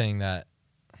I'm not saying that.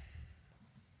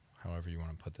 However you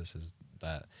want to put this is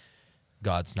that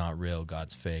God's not real,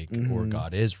 God's fake, or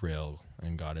God is real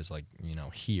and God is like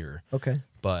here. Okay.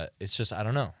 But it's just I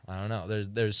don't know.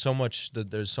 There's so much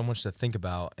to think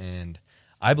about, and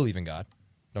I believe in God.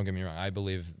 Don't get me wrong. I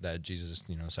believe that Jesus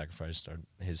sacrificed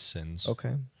his sins.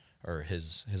 Okay. Or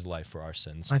his life for our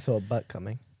sins. I feel a butt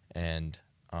coming. And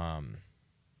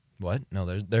what? No,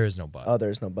 there is no but. Oh,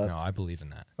 there's no but. No, I believe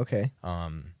in that. Okay.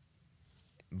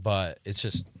 But it's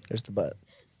just There's the but.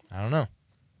 I don't know.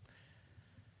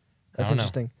 That's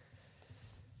interesting.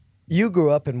 You grew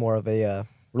up in more of a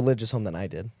religious home than I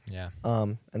did. Yeah.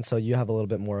 And so you have a little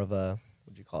bit more of a,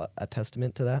 what do you call it, a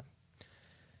testament to that?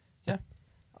 Yeah.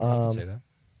 I can say that.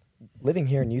 Living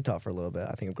here in Utah for a little bit,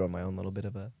 I think I've grown my own little bit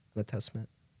of an testament.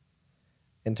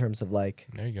 In terms of like,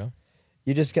 There you go.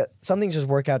 you just get, some things just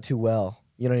work out too well.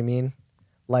 You know what I mean?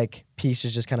 Like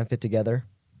pieces just kind of fit together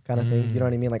kind of thing. You know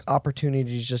what I mean? Like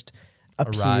opportunities just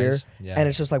appear. Arise. Yeah. And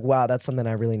it's just like, wow, that's something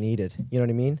I really needed. You know what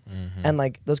I mean? And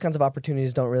like those kinds of opportunities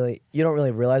you don't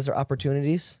really realize they're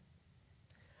opportunities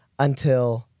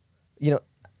until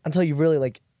you've really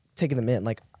like taken them in.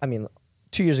 Like, I mean,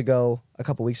 2 years ago, a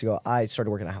couple weeks ago, I started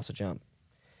working at House of Jump.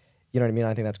 You know what I mean?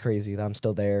 I think that's crazy that I'm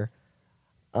still there.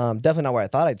 Definitely not where I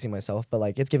thought I'd see myself, but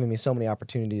like it's given me so many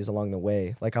opportunities along the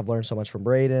way. Like I've learned so much from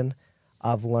Braden.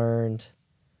 I've learned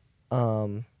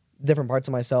different parts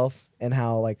of myself and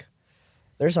how like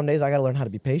there's some days I gotta learn how to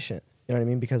be patient. You know what I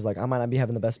mean? Because like I might not be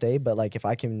having the best day, but like if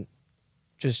I can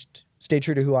just stay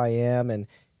true to who I am and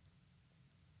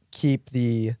keep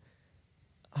the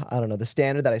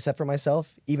standard that I set for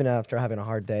myself, even after having a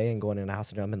hard day and going in a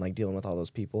House of Jump and like dealing with all those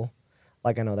people.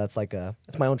 Like I know that's like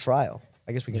it's my own trial.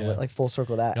 I guess we can like full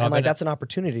circle that. No, and like that's an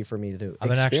opportunity for me to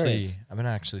experience. I've been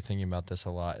actually thinking about this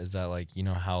a lot. Is that like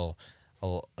how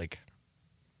like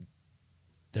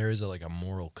there is a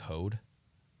moral code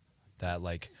that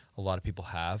like a lot of people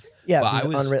have. Yeah, but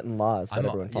these unwritten laws that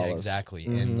everyone follows. Yeah, exactly.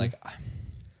 And like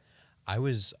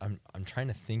I'm trying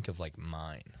to think of like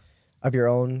mine. Of your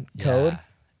own code?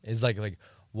 Yeah. Is like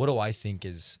what do I think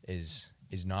is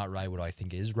not right? What do I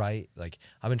think is right? Like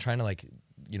I've been trying to like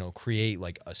create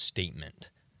like a statement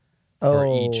for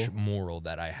each moral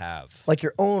that I have. Like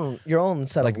your own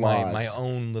set like of laws. my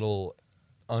own little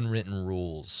unwritten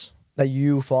rules that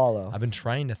you follow. I've been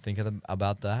trying to think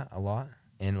about that a lot,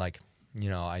 and like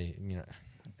I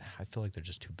feel like they're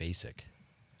just too basic.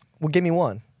 Well, give me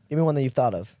one. Give me one that you've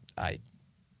thought of. I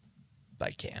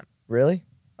can't. Really?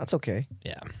 That's okay.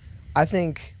 Yeah. I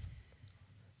think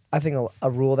a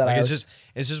rule that like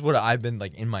it's just what I've been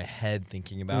like in my head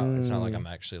thinking about. It's not like I'm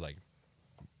actually like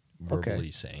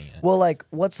verbally saying it. Well, like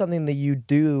what's something that you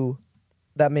do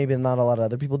that maybe not a lot of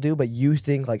other people do, but you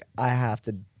think like I have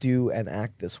to do and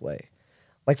act this way?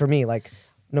 Like for me, like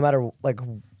no matter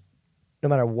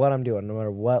what I'm doing, no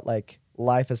matter what like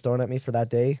life is thrown at me for that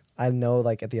day, I know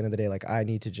like at the end of the day, like I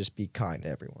need to just be kind to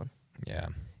everyone. Yeah.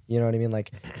 You know what I mean?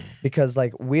 Like, because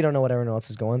like we don't know what everyone else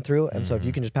is going through, and so if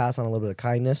you can just pass on a little bit of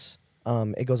kindness,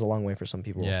 it goes a long way for some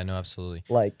people. Yeah, no, absolutely.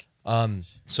 Like,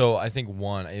 so I think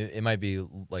one, it might be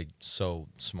like so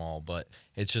small, but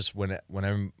it's just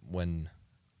when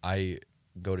I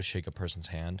go to shake a person's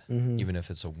hand, even if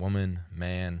it's a woman,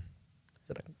 man,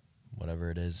 whatever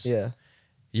it is. Yeah.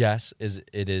 Yes,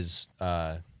 it is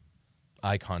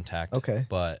eye contact. Okay.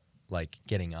 But like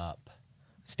getting up,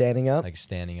 Standing up. like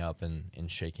standing up and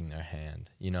shaking their hand.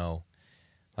 You know,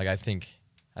 like I think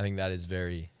that is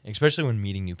very, especially when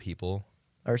meeting new people.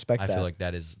 I respect I that. feel like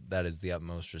that is the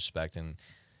utmost respect, and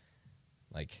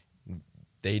like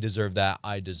they deserve that.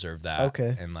 I deserve that.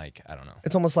 Okay. And like I don't know.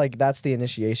 It's almost like that's the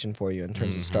initiation for you in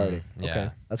terms of starting. Yeah. Okay,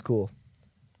 that's cool.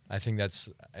 I think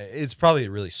it's probably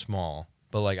really small,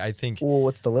 but like I think Well,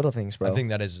 what's the little things, bro? I think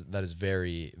that is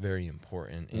very very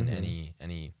important in Mhm.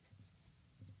 any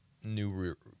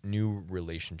new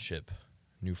relationship,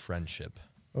 new friendship.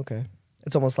 Okay,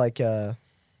 it's almost like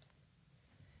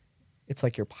it's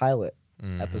like your pilot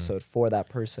Mhm. episode for that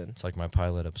person. It's like my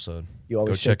pilot episode. You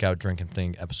always Go shake, check out Drink and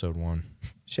Think episode 1.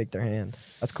 shake their hand.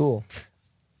 That's cool.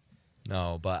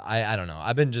 No, but I don't know.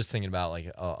 I've been just thinking about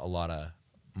like a lot of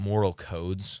moral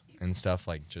codes and stuff,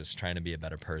 like just trying to be a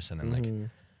better person, and Mhm.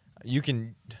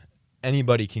 like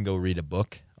anybody can go read a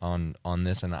book on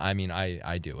this, and I mean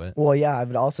I do it. Well, yeah,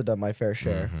 I've also done my fair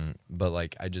share. Mhm. But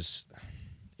like I just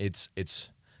it's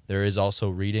there is also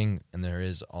reading, and there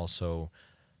is also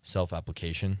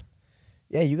self-application.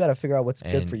 Yeah, you got to figure out what's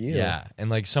good And for you. yeah, and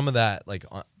like some of that, like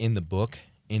in a book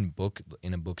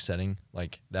setting,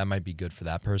 like that might be good for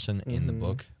that person in the Mhm.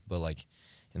 book, but like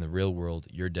in the real world,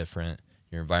 you're different,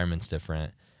 your environment's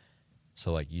different,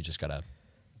 so like you just gotta,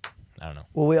 I don't know.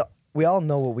 Well, we all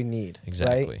know what we need,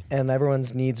 Exactly. right? And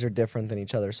everyone's needs are different than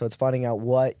each other. So it's finding out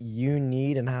what you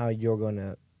need and how you're going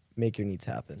to make your needs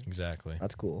happen. Exactly.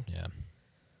 That's cool. Yeah.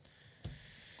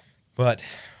 But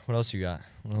what else you got?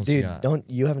 What else you Dude, got? don't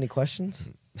you have any questions?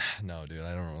 No, dude,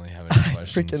 I don't really have any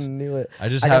questions. Freaking knew it. I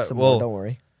just I have got some more, don't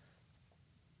worry.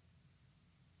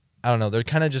 I don't know. They're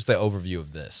kind of just the overview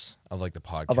of this, of like the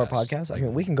podcast. Of our podcast? Like, I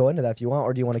mean, we can go into that if you want,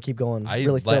 or do you want to keep going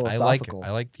really philosophical? I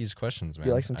like these questions, man.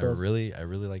 You like some I philosophy?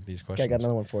 really like these Okay, questions. I got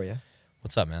another one for you.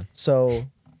 What's up, man? So,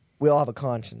 we all have a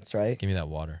conscience, right? Give me that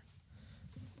water.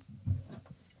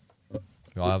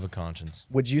 We all have a conscience.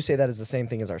 Would you say that is the same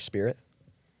thing as our spirit?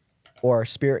 Or are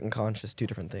spirit and conscious two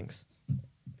different things?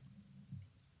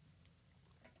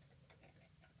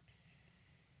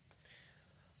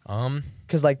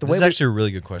 Because like the This way is actually a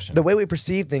really good question. the way we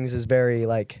perceive things is very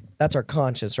like that's our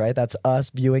conscience, right? That's us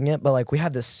viewing it, but like we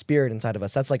have this spirit inside of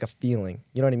us. That's like a feeling.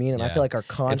 You know what I mean? And I Yeah. feel like our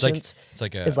conscience It's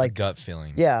like is a like- gut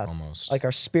feeling. yeah, almost. like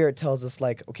our spirit tells us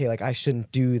like, okay, like I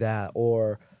shouldn't do that,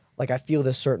 or like I feel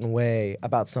this certain way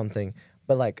about something.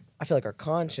 But like I feel like our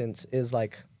conscience is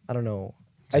like, I don't know.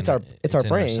 It's our in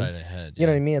brain. side of head, You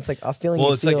know yeah. what I mean? It's like a feeling Well,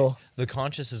 you it's feel. like the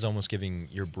conscious is almost giving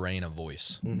your brain a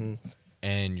voice, Mhm.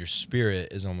 and your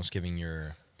spirit is almost giving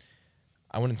your,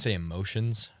 I wouldn't say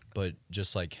emotions, but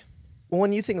just like, Well,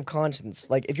 when you think of conscience,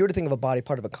 like if you were to think of a body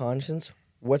part of a conscience,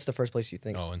 what's the first place you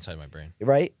think? oh, inside my brain,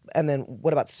 Right? And then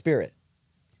what about spirit?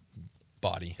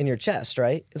 body. In your chest,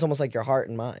 right? It's almost like your heart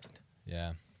and mind.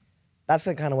 Yeah. That's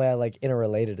the kind of way I like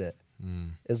interrelated it.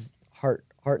 Mm. Is heart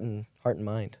and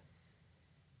mind.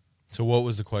 So what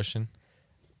was the question?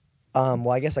 Well,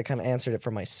 I guess I kind of answered it for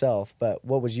myself, but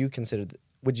what would you consider?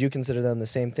 Would you consider them the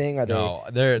same thing? Are they? No,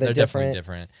 they're definitely different?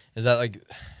 different. Is that like,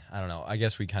 I don't know. I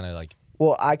guess we kind of like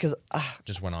Well, I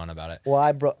just went on about it.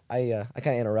 I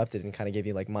kind of interrupted and kind of gave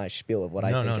you like my spiel of what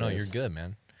I think. No, it you're is. good,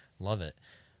 man. Love it.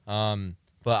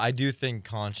 But I do think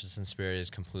conscious and spirit is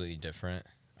completely different.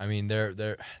 I mean, they're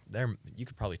you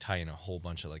could probably tie in a whole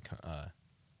bunch of like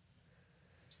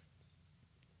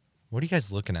what are you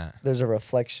guys looking at? There's a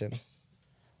reflection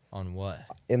On what?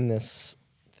 in this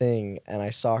thing, and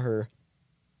I saw her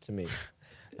to me.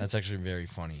 That's actually very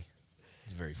funny.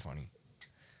 It's very funny.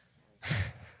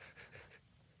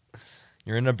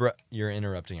 You're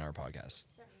interrupting our podcast.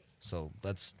 So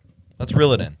let's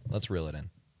reel it in. Let's reel it in.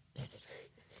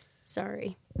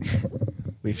 Sorry.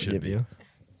 We should forgive be. you.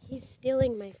 He's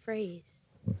stealing my phrase.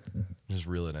 Just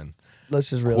reel it in. Let's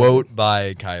just really Quote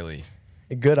by Kylie.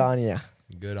 Good on ya.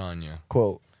 Good on you.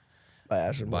 Quote by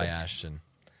Ashton. By Moore. Ashton.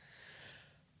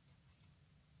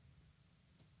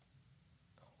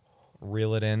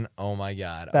 Reel it in. Oh my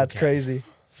god. That's Okay. crazy.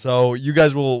 So you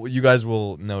guys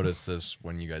will notice this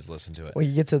when you guys listen to it. When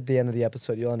you get to the end of the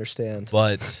episode, you'll understand.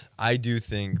 But I do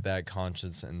think that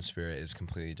conscience and spirit is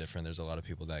completely different. There's a lot of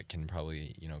people that can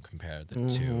probably, compare the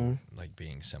two, Mhm. like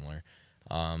being similar.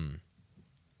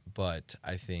 But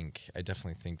I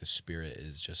definitely think the spirit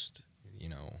is just,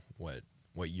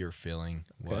 what you're feeling.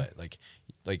 Okay. What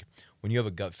like when you have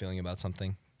a gut feeling about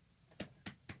something,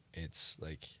 it's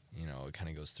like, it kind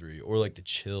of goes through you. Or like the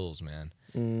chills, man.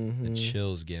 Mhm. The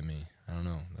chills get me. I don't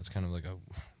know. That's kind of like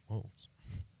whoa,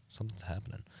 something's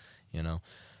happening,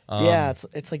 Yeah,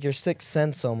 it's like your sixth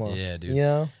sense almost. yeah, dude. You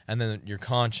know? And then your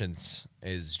conscience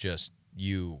is just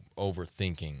you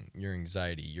overthinking, your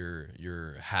anxiety,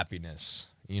 your happiness.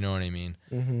 You know what I mean?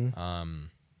 Mm-hmm.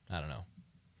 I don't know.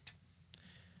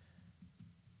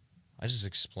 I just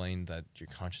explained that your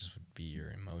conscious would be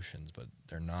your emotions, but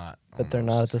they're not. But they're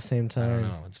not at the same I don't time.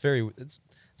 know. It's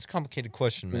a complicated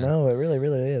question, man. No, it really,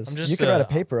 really is. I'm just, you could write a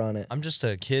paper on it. I'm just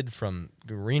a kid from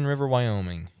Green River,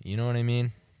 Wyoming. You know what I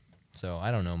mean? So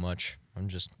I don't know much. I'm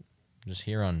just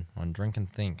here on Drink and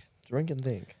Think. Drink and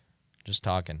think. Just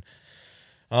talking.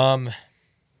 Here,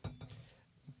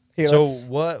 So let's,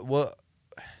 what?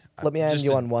 let me end just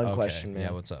you a- on one okay, question, man.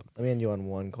 Yeah, what's up? Let me end you on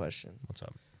one question. What's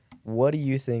up? What do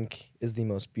you think is the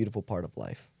most beautiful part of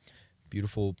life?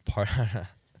 Beautiful part.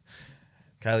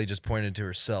 Kylie just pointed to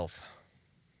herself,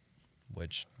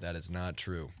 which that is not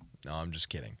true. No, I'm just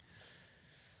kidding.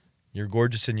 You're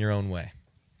gorgeous in your own way.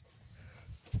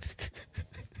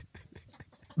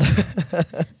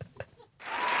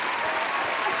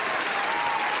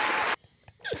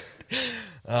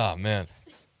 Oh man,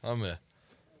 I'm a.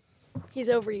 He's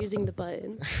overusing the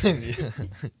button. Yeah,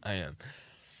 I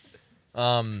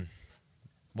am.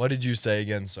 What did you say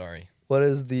again? Sorry. What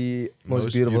is the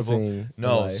most beautiful thing? in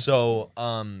No, life? so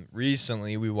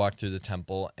recently we walked through the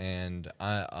temple and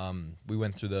we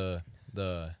went through the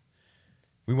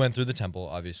temple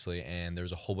obviously, and there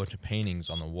was a whole bunch of paintings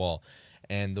on the wall,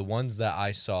 and the ones that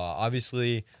I saw,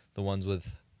 obviously the ones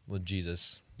with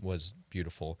Jesus was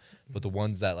beautiful, but the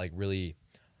ones that like really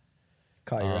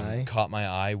Caught your eye? caught my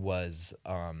eye was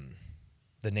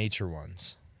the nature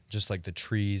ones, just like the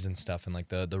trees and stuff, and like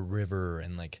the river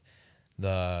and like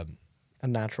the A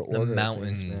natural order. the of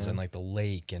mountains things, man. and like the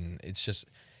lake, and it's just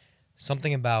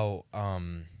something about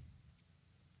the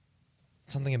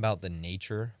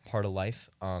nature part of life.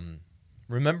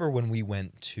 Remember when we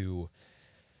went to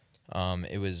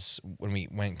it was when we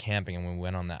went camping and we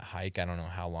went on that hike. I don't know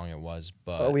how long it was,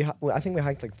 but I think we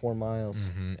hiked like 4 miles.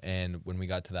 Mhm, and when we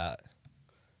got to that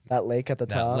That lake at the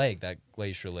top. lake, that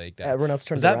glacier lake, that Everyone else was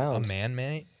turned that around. a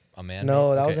man-made?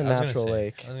 No, that was a I gonna natural say-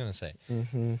 lake. I was gonna say.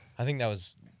 Mm-hmm. I think that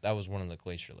was one of the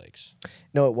glacier lakes.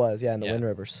 No, it was. Yeah, in the Yeah. Wind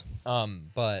Rivers.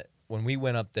 But when we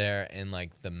went up there and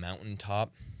like the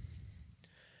mountaintop,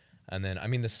 and then I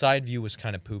mean the side view was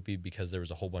kind of poopy because there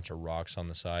was a whole bunch of rocks on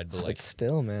the side, but like, But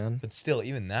still, man. but still,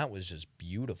 even that was just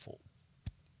beautiful.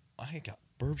 I got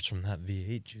burps from that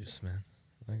V8 juice, man.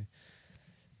 Like,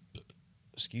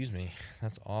 excuse me,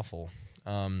 that's awful.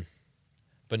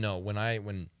 But no, when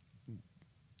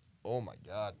oh my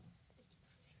god,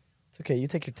 It's okay. You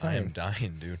take your I am time.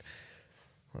 dying, dude.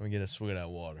 Let me get a swig of that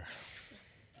water.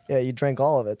 Yeah, you drank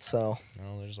all of it, so.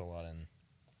 No, there's a lot in.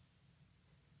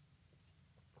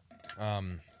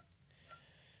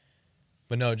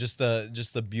 But no, just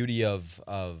the beauty of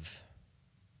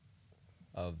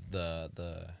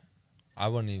the I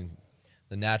wouldn't even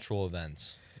the natural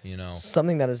events, you know.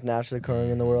 Something that is naturally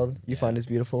occurring in the world you Yeah, find is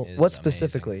beautiful. is What amazing.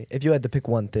 specifically? If you had to pick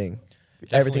one thing,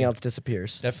 Definitely- everything else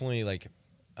disappears. Definitely like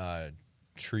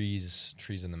trees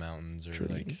in the mountains, or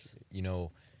like, Trees. you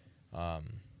know,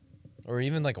 or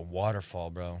even like a waterfall,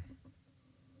 bro.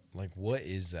 Like, what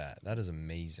is that? That is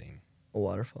amazing. A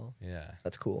waterfall. Yeah.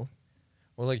 That's cool.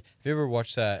 Or like, have you ever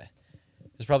watched that?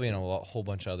 There's probably in a whole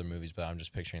bunch of other movies, but I'm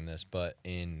just picturing this. But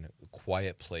in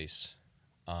Quiet Place,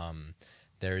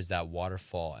 there's that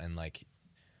waterfall, and like,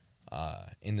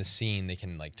 in the scene they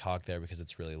can like talk there because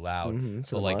it's really loud. Mhm,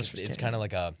 so But the like, monsters it's can't. kind of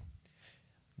like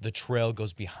the trail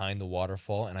goes behind the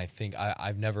waterfall, and I think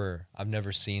I've never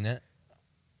seen it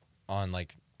on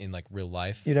like in like real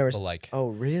life. You never. but like Oh,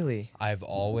 really? I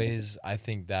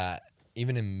think that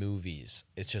even in movies,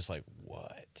 it's just like,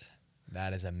 what?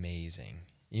 That is amazing.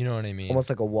 You know what I mean? Almost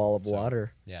like a wall of So,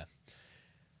 water. Yeah.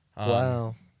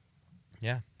 Wow,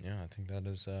 Yeah, I think that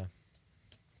is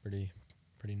pretty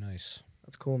nice.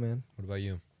 that's cool, man. What about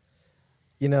you?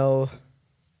 You know,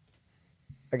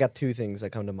 I got 2 things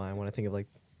that come to mind when I think of like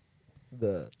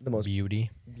the most Beauty.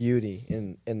 beauty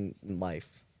in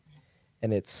life,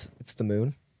 and it's the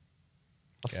moon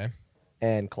Okay.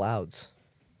 and clouds.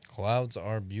 Clouds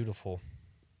are beautiful.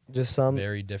 Just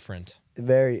Very different.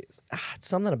 very it's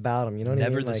something about them. You know what I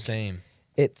Never mean? the Like, same.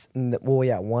 It's well,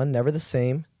 yeah. One, never the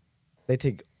same. They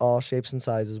take all shapes and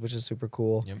sizes, which is super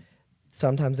cool. Yep.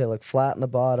 Sometimes they look flat in the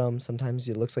bottom. Sometimes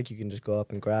it looks like you can just go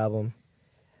up and grab them.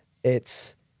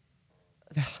 It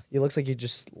looks like you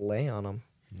just lay on them.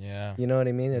 Yeah. You know what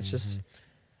I mean? It's just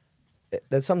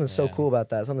that's something so Yeah. cool about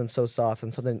that. Something so soft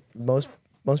and something most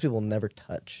people never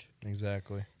touch.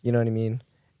 Exactly. You know what I mean?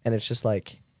 And it's just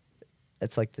like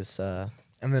it's like this.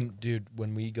 And then, dude,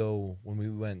 when we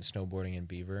went snowboarding in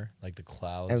Beaver, like the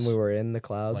clouds, And we were in the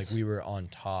clouds. like we were on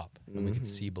top and we could Mhm.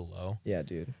 see below. Yeah,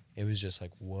 dude. It was just like,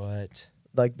 what?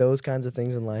 like those kinds of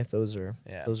things in life. Those are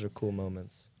cool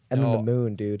moments. And then the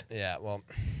moon, dude. Yeah, well,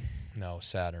 no,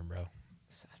 Saturn, bro.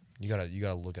 You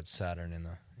gotta look at Saturn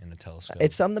in the telescope.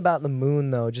 It's something about the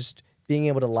moon though, just being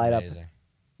able to light up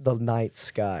the night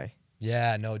sky.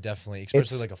 Yeah, no, definitely,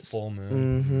 especially like a full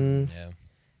moon. Mm-hmm. Yeah,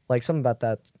 like something about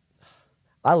that.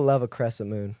 I love a crescent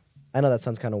moon. I know that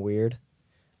sounds kind of weird,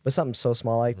 but something so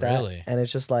small like that, Really? and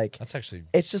it's just like that's actually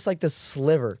it's just like this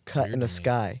sliver cut in the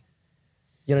sky.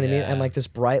 You know what I mean? And like this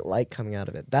bright light coming out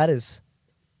of it. That is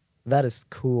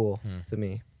cool to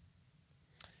me.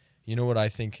 You know what I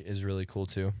think is really cool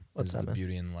too? What's that, the man?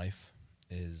 beauty in life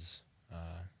is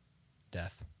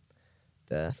death.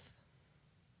 Death.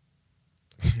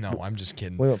 No, I'm just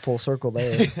kidding. We went full circle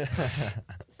there.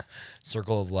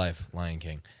 Circle of Life, Lion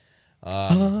King.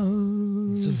 What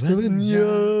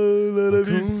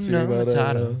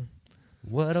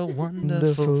a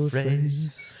wonderful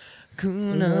phrase.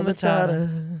 Hakuna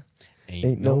Matata.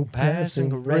 Ain't no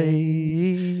passing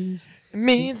race. It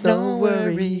means no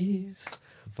worries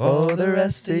for the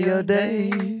rest of your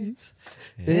days.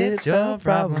 It's your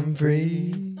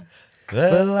problem-free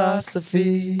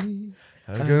philosophy.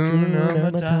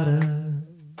 Hakuna Matata.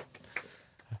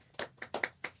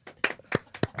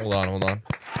 Hold on.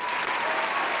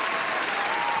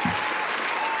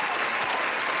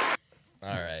 All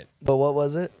right. But what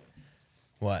was it?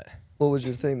 What? What was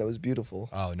your thing that was beautiful?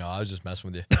 Oh, no, I was just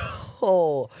messing with you.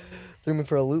 Oh, threw me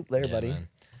for a loop there, Yeah, buddy. man.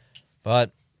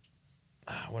 But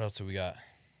what else do we got?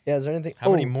 Yeah, is there anything? How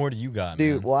many more do you got,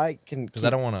 dude? man? Well, I can. Because I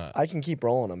don't want to. I can keep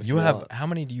rolling them. If You have want. how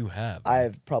many do you have? I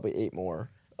have probably 8 more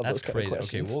of That's those kind crazy. of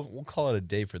questions. Okay, we'll call it a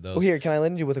day for those. Well, here, can I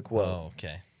end you with a quote? Oh,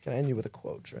 okay. Can I end you with a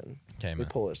quote, Trenton? Okay, Let man. me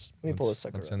pull this. Let me pull this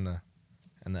sucker. Let's up.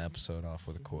 end the episode off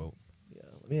with a quote. Yeah,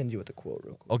 let me end you with a quote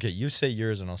real quick. Okay, you say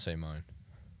yours and I'll say mine.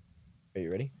 Are you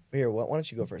ready? Here, why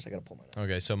don't you go first? I gotta pull mine up.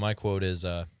 Okay, so my quote is,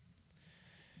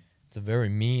 it's a very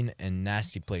mean and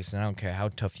nasty place, and I don't care how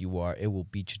tough you are, it will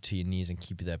beat you to your knees and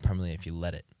keep you there permanently if you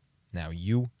let it. Now,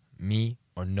 you, me,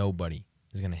 or nobody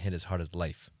is going to hit as hard as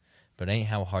life. But it ain't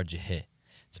how hard you hit.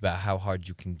 It's about how hard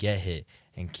you can get hit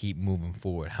and keep moving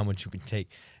forward, how much you can take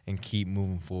and keep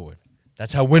moving forward.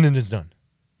 That's how winning is done.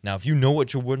 Now, if you know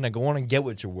what you're worth, now go on and get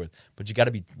what you're worth, but you got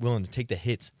to be willing to take the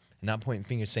hits and not pointing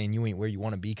fingers saying you ain't where you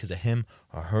want to be because of him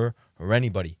or her or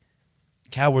anybody.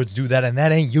 Cowards do that, and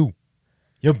that ain't you.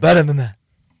 You're better than that.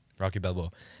 Rocky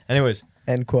Balboa. Anyways.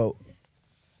 End quote.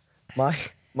 Mine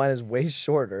is way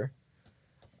shorter,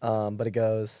 but it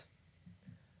goes,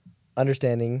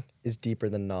 understanding is deeper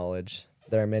than knowledge.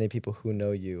 There are many people who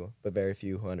know you, but very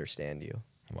few who understand you.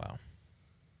 Wow.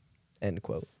 End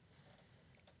quote.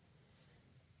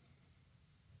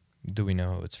 Do we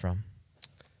know who it's from?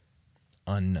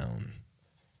 Unknown.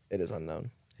 It is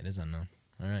unknown. It is unknown.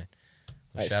 All right.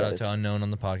 I Shout said out it. to Unknown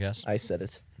on the podcast. I said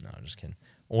it. No, I'm just kidding.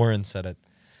 Oren said it.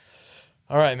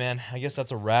 All right, man. I guess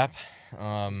that's a wrap.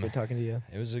 Good talking to you.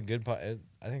 It was a good I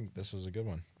think this was a good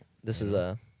one. This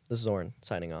is Oren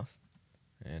signing off.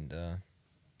 And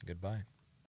goodbye.